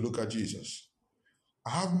choose to look at Jesus. I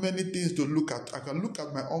have many things to look at. I can look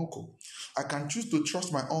at my uncle. I can choose to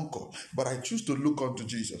trust my uncle, but I choose to look unto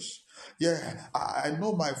Jesus. Yeah, I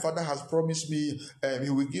know my father has promised me he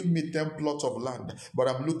will give me 10 plots of land, but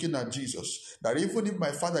I'm looking at Jesus. That even if my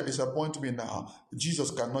father disappoints me now, Jesus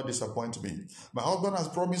cannot disappoint me. My husband has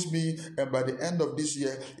promised me, and by the end of this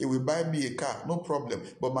year, he will buy me a car, no problem.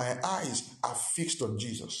 But my eyes are fixed on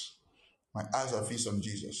Jesus. My eyes are fixed on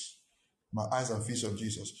Jesus. My eyes are fixed on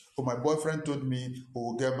Jesus. Oh, my boyfriend told me we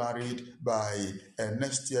will get married by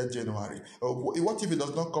next year, January. Oh, what if it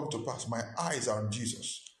does not come to pass? My eyes are on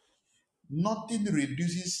Jesus. Nothing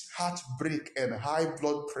reduces heartbreak and high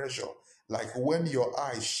blood pressure like when your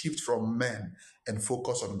eyes shift from men and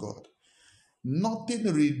focus on God. Nothing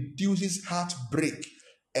reduces heartbreak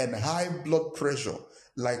and high blood pressure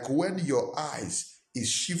like when your eyes is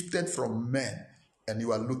shifted from men and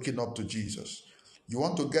you are looking up to Jesus. You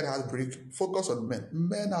want to get heartbreak? Focus on men.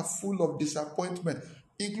 Men are full of disappointment,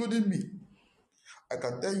 including me. I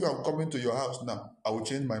can tell you I'm coming to your house now. I will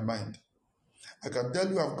change my mind. I can tell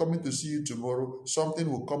you I'm coming to see you tomorrow. Something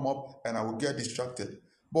will come up and I will get distracted.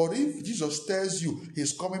 But if Jesus tells you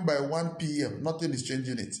he's coming by 1 p.m., nothing is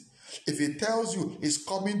changing it. If he tells you he's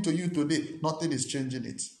coming to you today, nothing is changing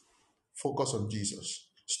it. Focus on Jesus.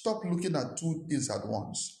 Stop looking at two things at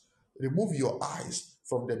once. Remove your eyes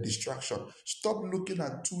from the distraction. Stop looking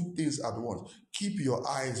at two things at once. Keep your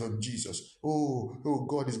eyes on Jesus. Oh,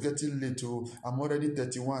 God, it's getting late. Oh, I'm already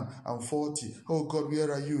 31. I'm 40. Oh, God,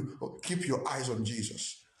 where are you? Oh, keep your eyes on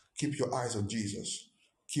Jesus. Keep your eyes on Jesus.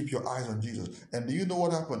 Keep your eyes on Jesus. And do you know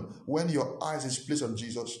what happened? When your eyes is placed on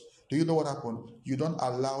Jesus, do you know what happened? You don't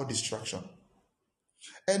allow distraction.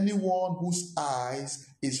 Anyone whose eyes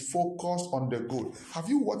is focused on the goal. Have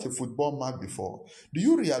you watched a football match before? Do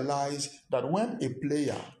you realize that when a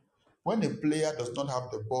player does not have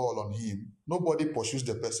the ball on him, nobody pursues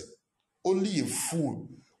the person? Only a fool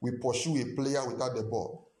will pursue a player without the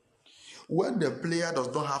ball. When the player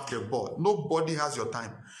does not have the ball, nobody has your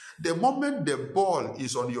time. The moment the ball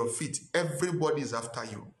is on your feet, everybody is after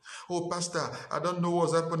you. Oh, Pastor, I don't know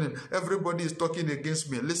what's happening. Everybody is talking against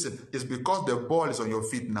me. Listen, it's because the ball is on your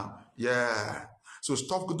feet now. Yeah. So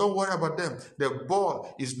stop. Don't worry about them. The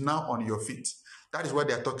ball is now on your feet. That is why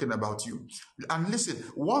they are talking about you. And listen,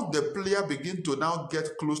 once the player begin to now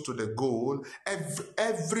get close to the goal,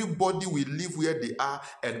 everybody will leave where they are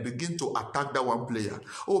and begin to attack that one player.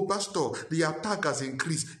 Oh, Pastor, the attack has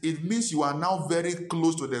increased. It means you are now very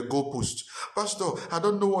close to the goalpost. Pastor, I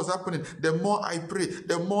don't know what's happening. The more I pray,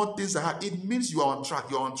 the more things I have. It means you are on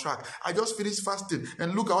track. You're on track. I just finished fasting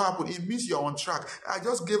and look at what happened. It means you're on track. I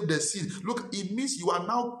just gave the seed. Look, it means you are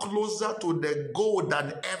now closer to the goal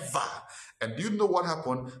than ever. And do you know what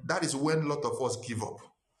happened? That is when a lot of us give up.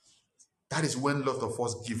 That is when a lot of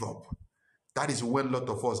us give up. That is when a lot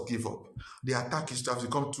of us give up. The attack is to have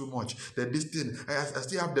become too much. This thing, I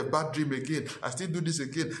still have the bad dream again. I still do this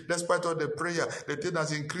again. Despite all the prayer, the thing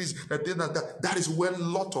has increased. The thing that is when a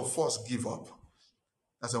lot of us give up.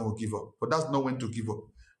 That's when we give up. But that's not when to give up.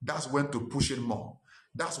 That's when to push it more.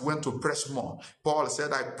 That's when to press more. Paul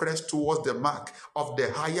said, I press towards the mark of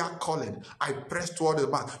the higher calling. I press towards the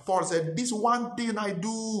mark. Paul said, this one thing I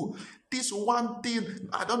do. This one thing.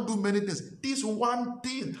 I don't do many things. This one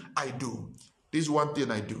thing I do. This one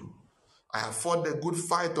thing I do. I have fought the good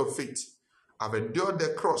fight of faith. I've endured the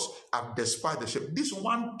cross. I've despised the shame. This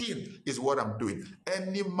one thing is what I'm doing.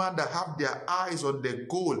 Any man that have their eyes on the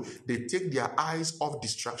goal, they take their eyes off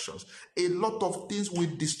distractions. A lot of things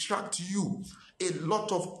will distract you. A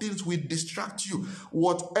lot of things will distract you.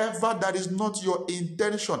 Whatever that is not your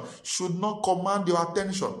intention should not command your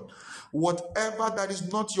attention. Whatever that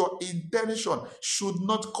is not your intention should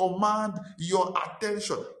not command your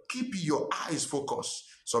attention. Keep your eyes focused.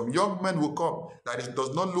 Some young men will come that it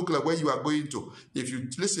does not look like where you are going to. If you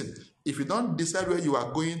listen, if you don't decide where you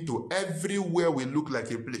are going to, everywhere will look like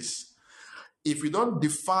a place. If you don't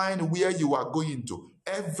define where you are going to,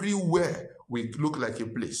 everywhere will look like a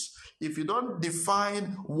place. If you don't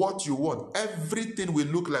define what you want, everything will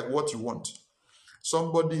look like what you want.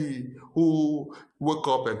 Somebody who woke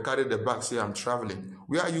up and carried the bag, say, I'm traveling.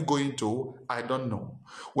 Where are you going to? I don't know.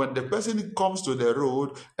 When the person comes to the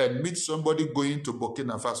road and meets somebody going to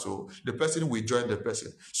Burkina Faso, the person will join the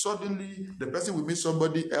person. Suddenly, the person will meet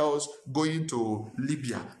somebody else going to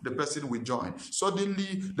Libya, the person will join.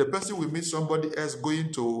 Suddenly, the person will meet somebody else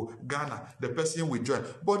going to Ghana, the person will join.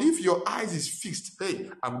 But if your eyes is fixed,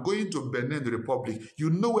 hey, I'm going to Benin Republic, you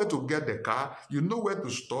know where to get the car, you know where to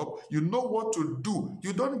stop, you know what to do.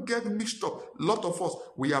 You don't get mixed up. A lot of us,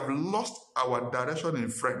 we have lost our direction in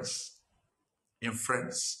friends. In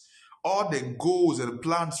friends. All the goals and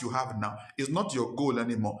plans you have now is not your goal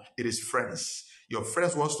anymore. It is friends. Your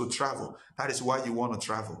friends wants to travel. That is why you want to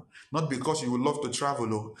travel. Not because you would love to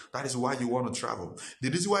travel. Oh, that is why you want to travel.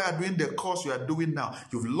 This is why you are doing the course you are doing now.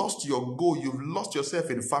 You've lost your goal. You've lost yourself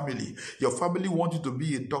in family. Your family wants you to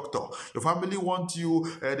be a doctor. Your family wants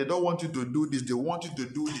you, they don't want you to do this. They want you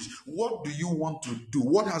to do this. What do you want to do?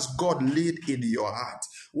 What has God laid in your heart?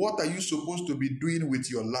 What are you supposed to be doing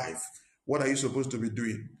with your life? What are you supposed to be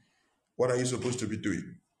doing? What are you supposed to be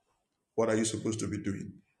doing? What are you supposed to be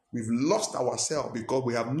doing? We've lost ourselves because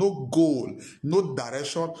we have no goal, no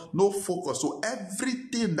direction, no focus. So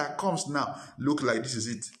everything that comes now looks like this is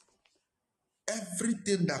it.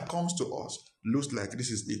 Everything that comes to us looks like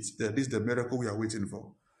this is it. This is the miracle we are waiting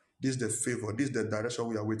for. This is the favor. This is the direction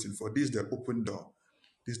we are waiting for. This is the open door.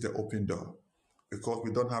 This is the open door. Because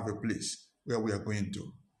we don't have a place where we are going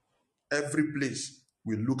to. Every place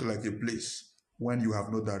will look like a place when you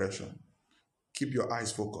have no direction. Keep your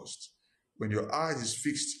eyes focused. When your eyes is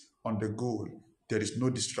fixed on the goal, there is no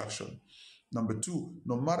distraction. Number two,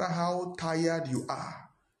 no matter how tired you are,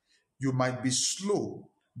 you might be slow,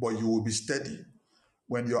 but you will be steady.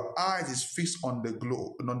 When your eyes is fixed on the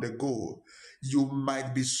goal, you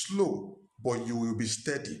might be slow, but you will be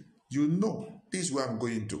steady. You know, this is where I'm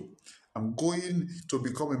going to. I'm going to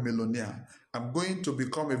become a millionaire. I'm going to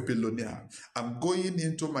become a billionaire. I'm going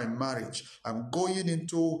into my marriage. I'm going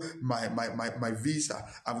into my visa.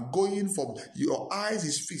 I'm going from, your eyes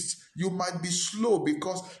is fixed. You might be slow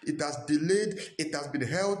because it has delayed. It has been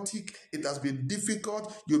hectic. It has been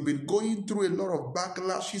difficult. You've been going through a lot of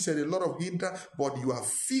backlashes and a lot of hindrance, but you are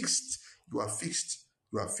fixed. You are fixed.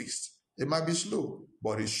 You are fixed. It might be slow,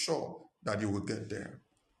 but it's sure that you will get there.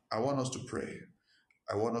 I want us to pray.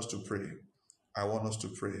 I want us to pray. I want us to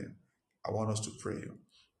pray. I want us to pray.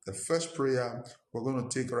 The first prayer we're going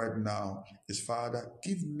to take right now is, Father,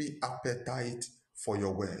 give me appetite for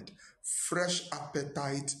your word. Fresh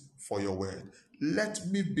appetite for your word. Let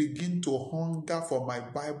me begin to hunger for my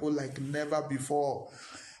Bible like never before.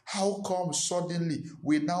 How come suddenly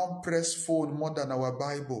we now press phone more than our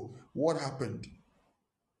Bible? What happened?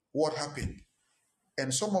 What happened?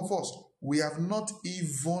 And some of us, we have not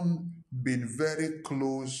even been very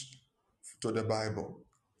close to the Bible.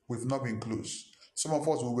 We've not been close. Some of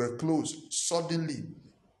us, we were close. Suddenly,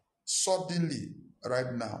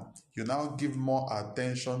 right now, you now give more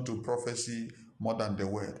attention to prophecy more than the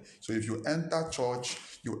word. So if you enter church,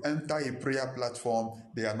 you enter a prayer platform,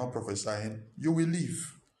 they are not prophesying, you will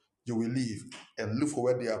leave. You will leave and look for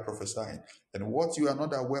where they are prophesying. And what you are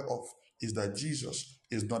not aware of is that Jesus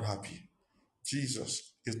is not happy.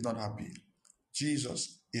 Jesus is not happy.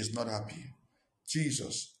 Jesus is not happy.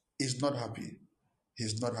 Jesus is not happy.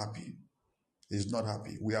 He's not happy. He's not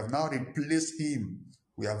happy. We have now replaced him.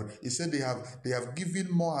 He said they have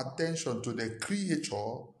given more attention to the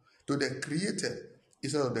creature, to the created,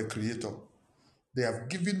 instead of the creator. They have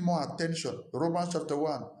given more attention. Romans chapter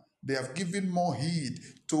 1. They have given more heed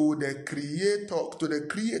to the creator, to the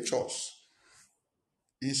creatures,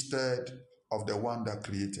 instead of the one that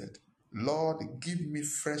created. Lord, give me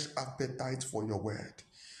fresh appetite for your word.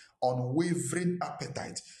 Unwavering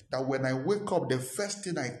appetite, that when I wake up, the first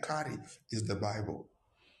thing I carry is the Bible.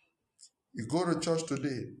 You go to church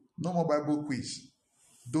today, no more Bible quiz.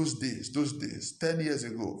 Those days, 10 years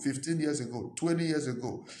ago, 15 years ago, 20 years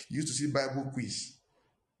ago, you used to see Bible quiz.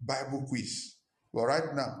 Bible quiz. But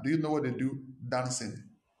right now, do you know what they do? Dancing.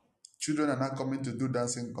 Children are not coming to do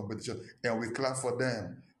dancing competition, and we clap for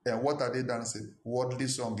them. And what are they dancing? Worldly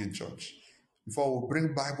song in church. Before we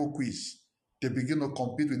bring Bible quiz, they begin to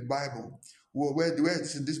compete with Bible. Where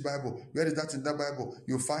is in this Bible? Where is that in that Bible?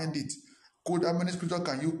 You find it. Quote, how many scriptures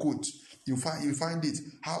can you quote? You find it.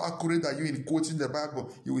 How accurate are you in quoting the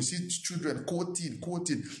Bible? You will see children quoting.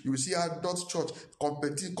 You will see adult church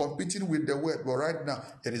competing with the word. But right now,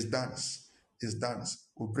 it is dance. is dance.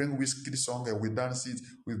 We bring whiskey song and we dance it.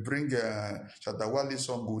 We bring Shatawali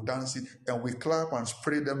song, we dance it, and we clap and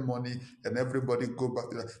spray them money, and everybody go back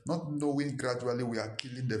to that. Not knowing gradually we are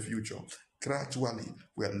killing the future. Gradually,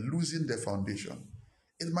 we are losing the foundation.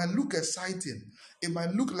 It might look exciting. It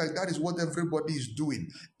might look like that is what everybody is doing.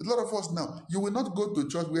 A lot of us now, you will not go to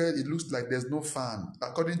church where it looks like there's no fan,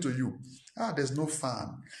 according to you. There's no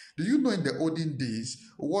fan. Do you know in the olden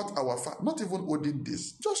days, what our, not even olden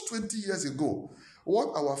days, just 20 years ago,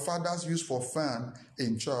 what our fathers used for fan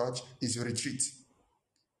in church is retreat.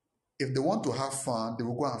 If they want to have fun, they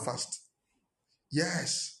will go and fast.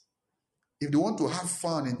 Yes. If they want to have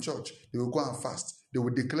fun in church, they will go and fast. They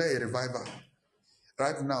will declare a revival.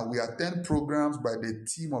 Right now, we attend programs by the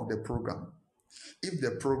theme of the program. If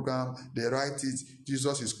the program, they write it,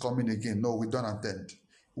 Jesus is coming again. No, we don't attend.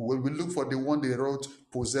 We look for the one they wrote,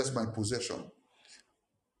 possess my possession.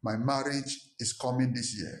 My marriage is coming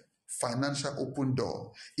this year. Financial open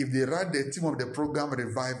door. If they write the theme of the program,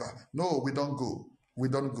 revival. No, we don't go. We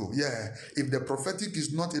don't go. Yeah. If the prophetic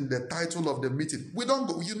is not in the title of the meeting, we don't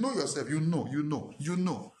go. You know yourself. You know.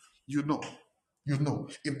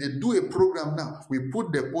 If they do a program now, we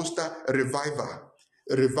put the poster revival,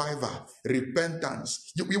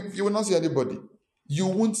 repentance. You will not see anybody. You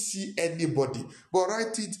won't see anybody. But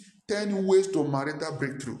write it, 10 ways to marital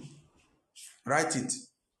breakthrough. Write it,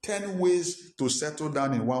 10 ways to settle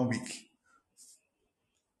down in 1 week.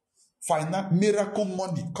 Miracle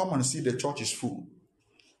money, come and see the church is full.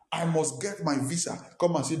 I must get my visa,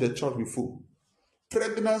 come and see the church be full.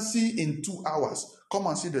 Pregnancy in 2 hours, come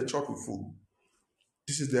and see the church be full.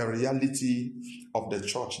 This is the reality of the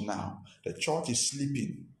church now. The church is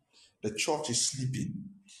sleeping. The church is sleeping.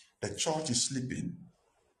 The church is sleeping.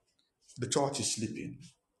 The church is sleeping.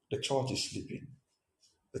 The church is sleeping.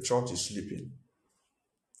 The church is sleeping.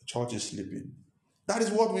 The church is sleeping. That is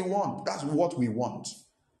what we want. That's what we want.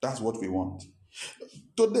 That's what we want.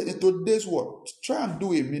 In today's world, try and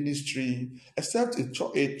do a ministry, except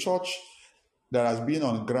a church that has been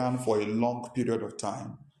on ground for a long period of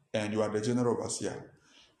time, and you are the general overseer.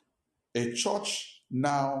 A church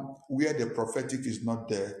now where the prophetic is not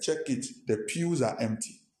there, check it, the pews are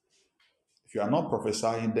empty. If you are not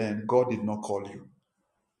prophesying, then God did not call you.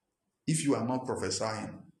 If you are not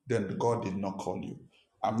prophesying, then God did not call you.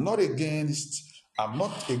 I'm not against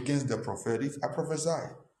the prophetic. I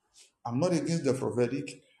prophesy. I'm not against the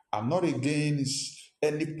prophetic. I'm not against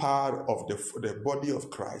any part of the body of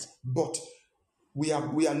Christ. But we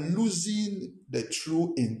are losing the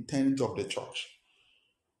true intent of the church.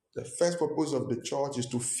 The first purpose of the church is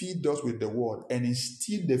to feed us with the word and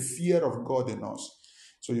instill the fear of God in us.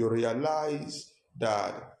 So you realize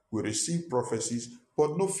that we receive prophecies,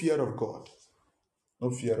 but no fear of God.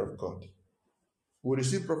 No fear of God. We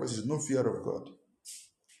receive prophecies, no fear of God.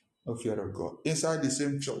 No fear of God. Inside the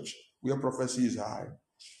same church, where prophecy is high,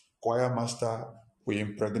 choir master, we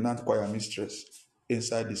impregnate choir mistress.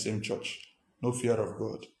 Inside the same church, no fear of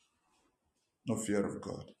God. No fear of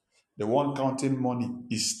God. The one counting money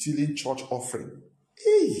is stealing church offering.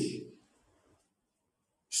 Hey!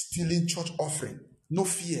 Stealing church offering. No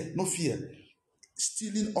fear, no fear.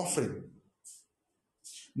 Stealing offering.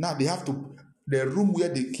 Now they have to, the room where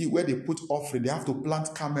they put offering, they have to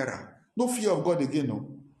plant camera. No fear of God again,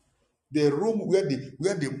 no. The room where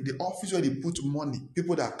the office where they put money,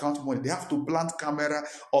 people that count money, they have to plant camera,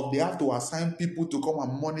 or they have to assign people to come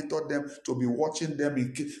and monitor them, to be watching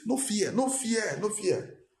them. No fear, no fear, no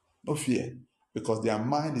fear, no fear. Because their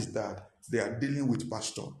mind is that they are dealing with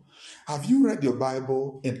pastor. Have you read your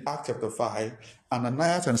Bible in Acts chapter 5?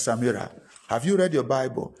 Ananias and Sapphira. Have you read your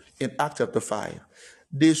Bible in Acts chapter 5?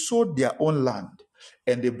 They sold their own land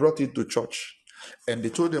and they brought it to church. And they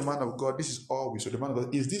told the man of God, this is all we saw. The man of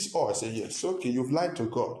God, is this all? I said, yes. Okay, you've lied to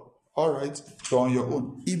God. All right, so on your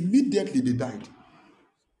own. Immediately they died.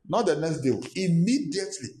 Not the next day.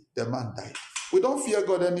 Immediately the man died. We don't fear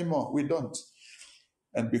God anymore. We don't.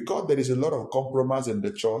 And because there is a lot of compromise in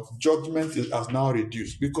the church, judgment has now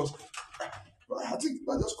reduced. Because I think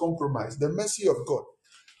not just compromise, the mercy of God.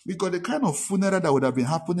 Because the kind of funeral that would have been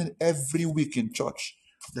happening every week in church,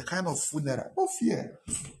 the kind of funeral, no fear.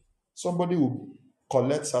 Somebody will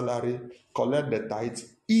collect salary, collect the tithe,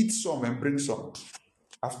 eat some and bring some.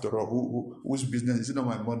 After all, whose business is it not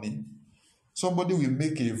my money? Somebody will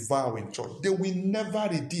make a vow in church. They will never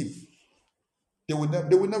redeem. They will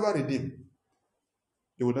never redeem.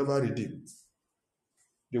 They will never redeem.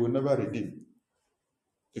 They will never redeem.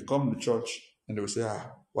 They come to church and they will say,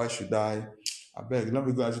 why should I beg, let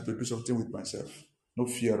me go ask you to do something with myself. No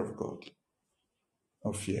fear of God.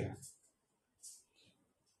 No fear.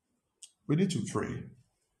 We need to pray.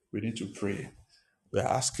 We need to pray. We're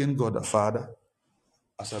asking God the Father,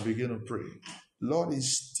 as I begin to pray, Lord,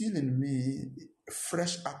 instill in me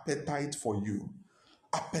fresh appetite for you,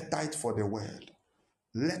 appetite for the word.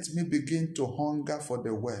 Let me begin to hunger for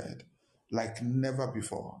the word like never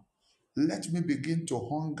before. Let me begin to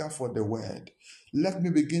hunger for the word. Let me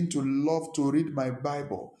begin to love to read my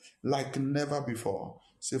Bible like never before.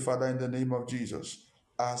 Say, Father, in the name of Jesus,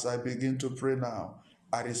 as I begin to pray now,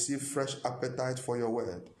 I receive fresh appetite for your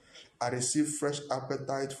word. I receive fresh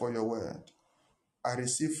appetite for your word. I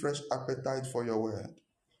receive fresh appetite for your word.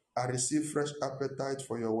 I receive fresh appetite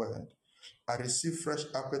for your word. I receive fresh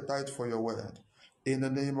appetite for your word. In the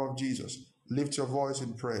name of Jesus, lift your voice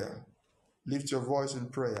in prayer. Lift your voice in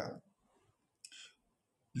prayer.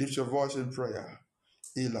 Lift your voice in prayer.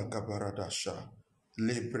 Ila gabaradasha.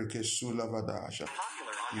 Lebreke sulavadasha.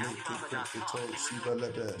 Leke preketo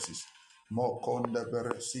sivaledesis. Mokonda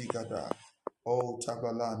beresigada. O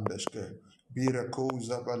tabalandeske. Birako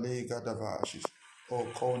zabalega davashis. O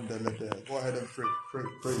kondelede. Go ahead and pray, pray,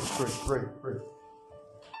 pray, pray, pray, pray.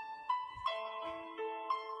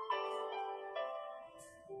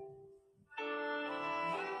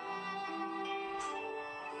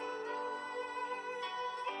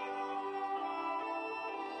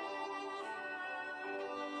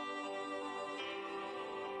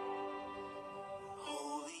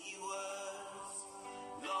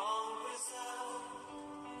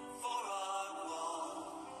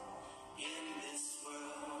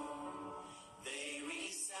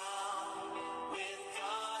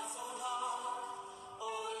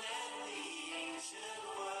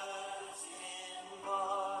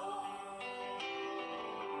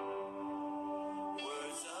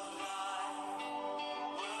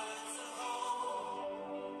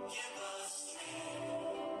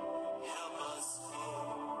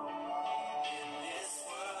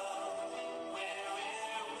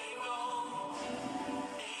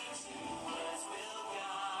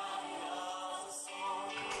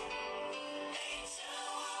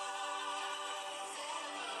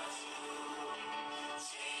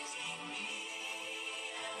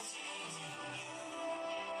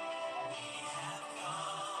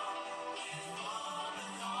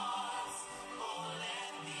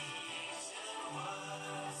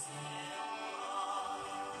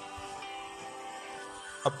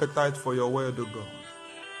 Appetite for your word, O God.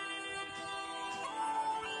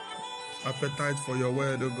 Appetite for your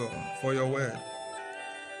word, O God. For your word.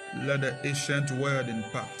 Let the ancient word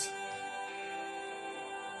impact.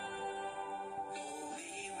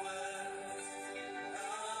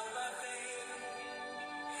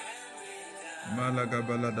 Malaga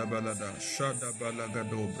balada balada. Shada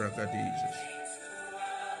balagado bragadizes.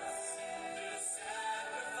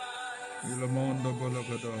 Ilamondo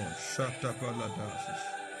balagado. Shata baladasis.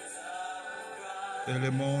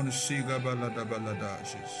 Elemon siga balada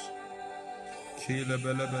baladasis. Kila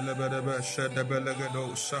bela bela bela bela shada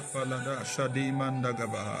balagado. Sapalada shadimanda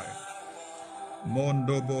gabahaya.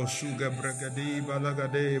 Mondo bo suga bragadi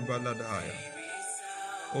balagade baladaya.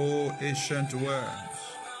 O ancient words.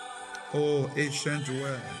 O ancient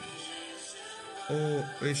words. O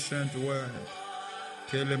ancient word.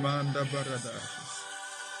 Kelemanda baradashis.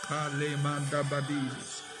 Kalemanda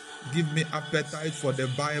badizis. Give me appetite for the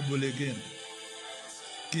Bible again.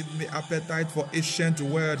 Give me appetite for ancient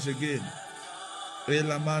words again.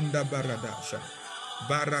 Elamanda baradasha.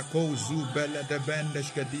 Barako zubele de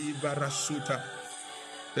bendeshkadi barasuta.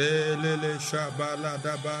 Elele shabala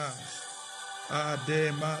dabas.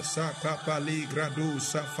 Adema sakapali gradu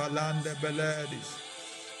safalande beledis.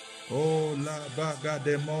 Oh la baga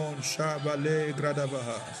demon shabale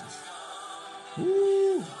gradabahas.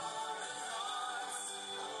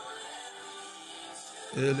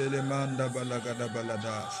 Elele manda balagada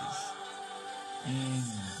baladasis.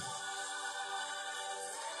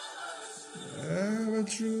 Ever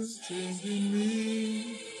truth changing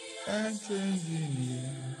me and changing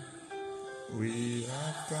you. We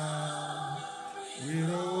have come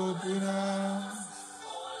with open arms.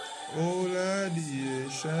 Oh, let the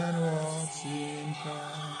ocean walks in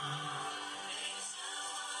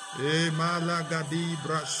E malagadi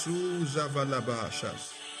brasu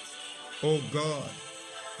zavalabashas. Oh God,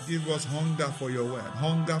 give us hunger for your word,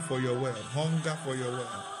 hunger for your word, hunger for your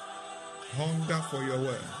word, hunger for your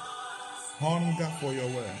word, hunger for your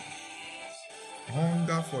word,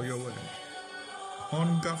 hunger for your word,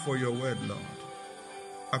 hunger for your word, Lord.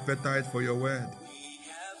 Appetite for your word,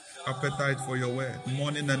 appetite for your word,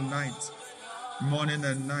 morning and night, morning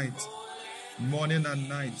and night, morning and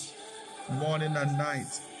night, morning and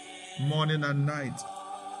night, morning and night.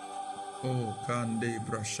 Oh, Kande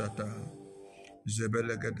Brashata,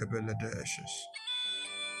 Zebelegedebeledesh.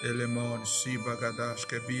 Elemon Sibagadas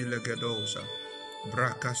Kebile Gedosa.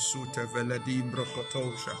 Brakasuta Veladim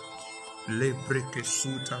Brokotosha. Lebreke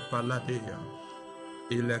Suta Paladea.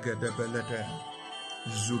 Ilegade Belede.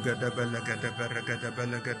 Zugada Belegade Beregade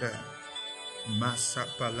Belegade. Masa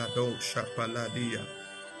Palado Shapaladia.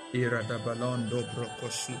 Irada Balondo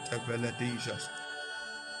Brokosuta Veladijas.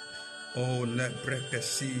 O Lebreke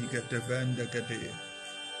Siga de Vendegade.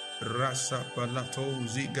 Rasa Palato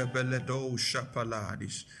Ziga Beledo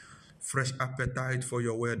Shapaladis. Fresh appetite for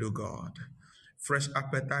your word, O God. Fresh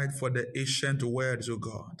appetite for the ancient words, O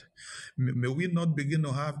God. May we not begin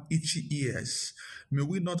to have itchy ears. May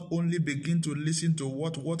we not only begin to listen to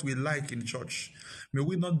what we like in church. May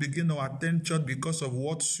we not begin to attend church because of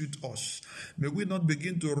what suits us. May we not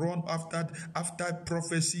begin to run after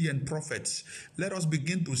prophecy and prophets. Let us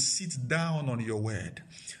begin to sit down on your word.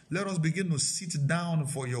 Let us begin to sit down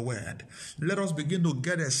for your word. Let us begin to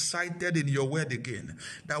get excited in your word again.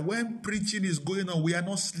 That when preaching is going on, we are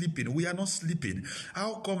not sleeping. We are not sleeping.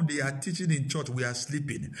 How come they are teaching in church? We are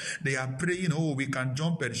sleeping. They are praying, oh, we can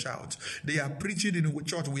jump and shout. They are preaching in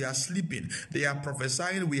church. We are sleeping. They are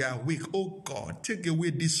prophesying. We are awake. Oh God, take away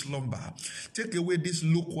this slumber. Take away this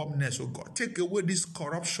lukewarmness, oh God. Take away this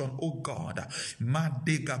corruption, oh God.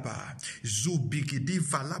 Madegaba, Zubigidi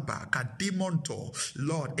Valaba, Kadimonto,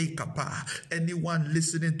 Lord, Ekapa. Anyone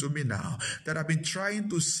listening to me now that have been trying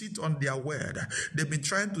to sit on their word, they've been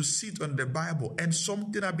trying to sit on the Bible, and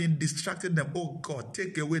something have been distracting them. Oh God,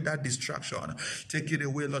 take away that distraction. Take it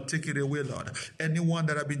away, Lord. Take it away, Lord. Anyone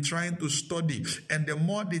that have been trying to study, and the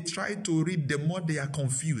more they try to read, the more they are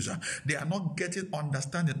confused. They are not getting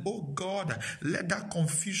understanding. Oh God, let that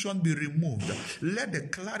confusion be removed. Let the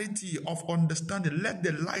clarity of understanding, let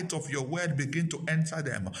the light of your word begin to enter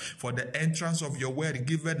them. For the entrance of your word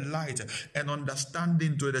giveth light and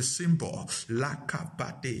understanding to the simple.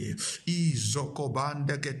 Lakabate,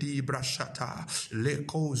 izokobande gedi brashata,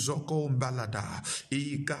 leko zoko mbalada,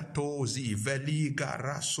 igatozi veliga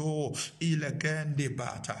raso, ilegende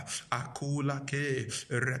bata, akula ke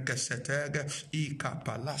rekesetege,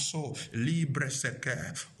 ikapalaso, libre seke,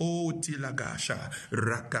 o tilagasha,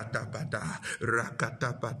 rakatabada,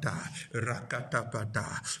 rakatabada,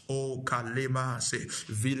 rakatabada, o kalemase,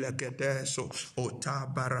 vilegedeso, o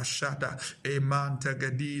tabarashada,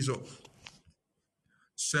 emantegedizo.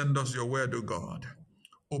 Send us your word, O God.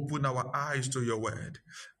 Open our eyes to your word.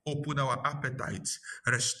 Open our appetites.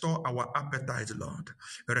 Restore our appetite, Lord.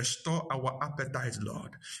 Restore our appetite,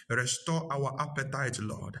 Lord. Restore our appetite,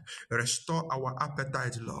 Lord. Restore our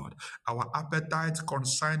appetite, Lord. Our appetite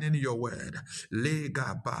concerning your word.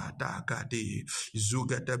 Lega bada gadi.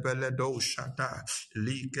 Zugetebeledo shata.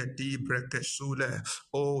 Liketi brekesule.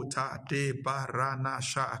 Ota de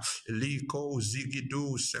baranasha. Liko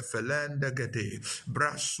zigidu sefelende gede.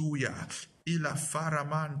 Brasuya. Ila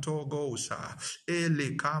faramanto gosa,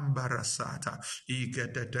 ele kambarasata,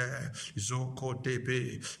 igetete, zoko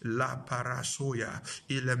debe, la parasoya,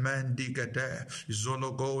 ile mendigede,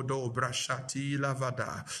 zologodo brashati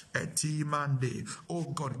lavada, etimande.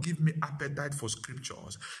 Oh God, give me appetite for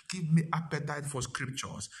scriptures. Give me appetite for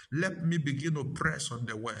scriptures. Let me begin to press on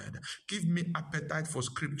the word. Give me appetite for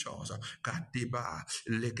scriptures. Kadiba,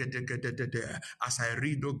 legedegedede. As I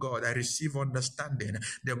read, oh God, I receive understanding.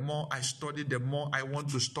 The more I study, the more I want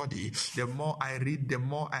to study. The more I read, the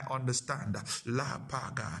more I understand. La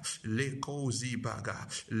paga, leko zibaga,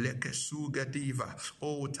 lekesuga diva,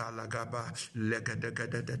 o talagaba,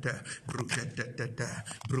 legedegedede, brukedede,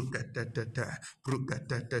 brukedede,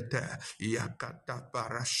 brukedede, yakata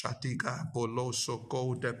parashatiga, boloso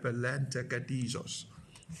go de pelente gedizos.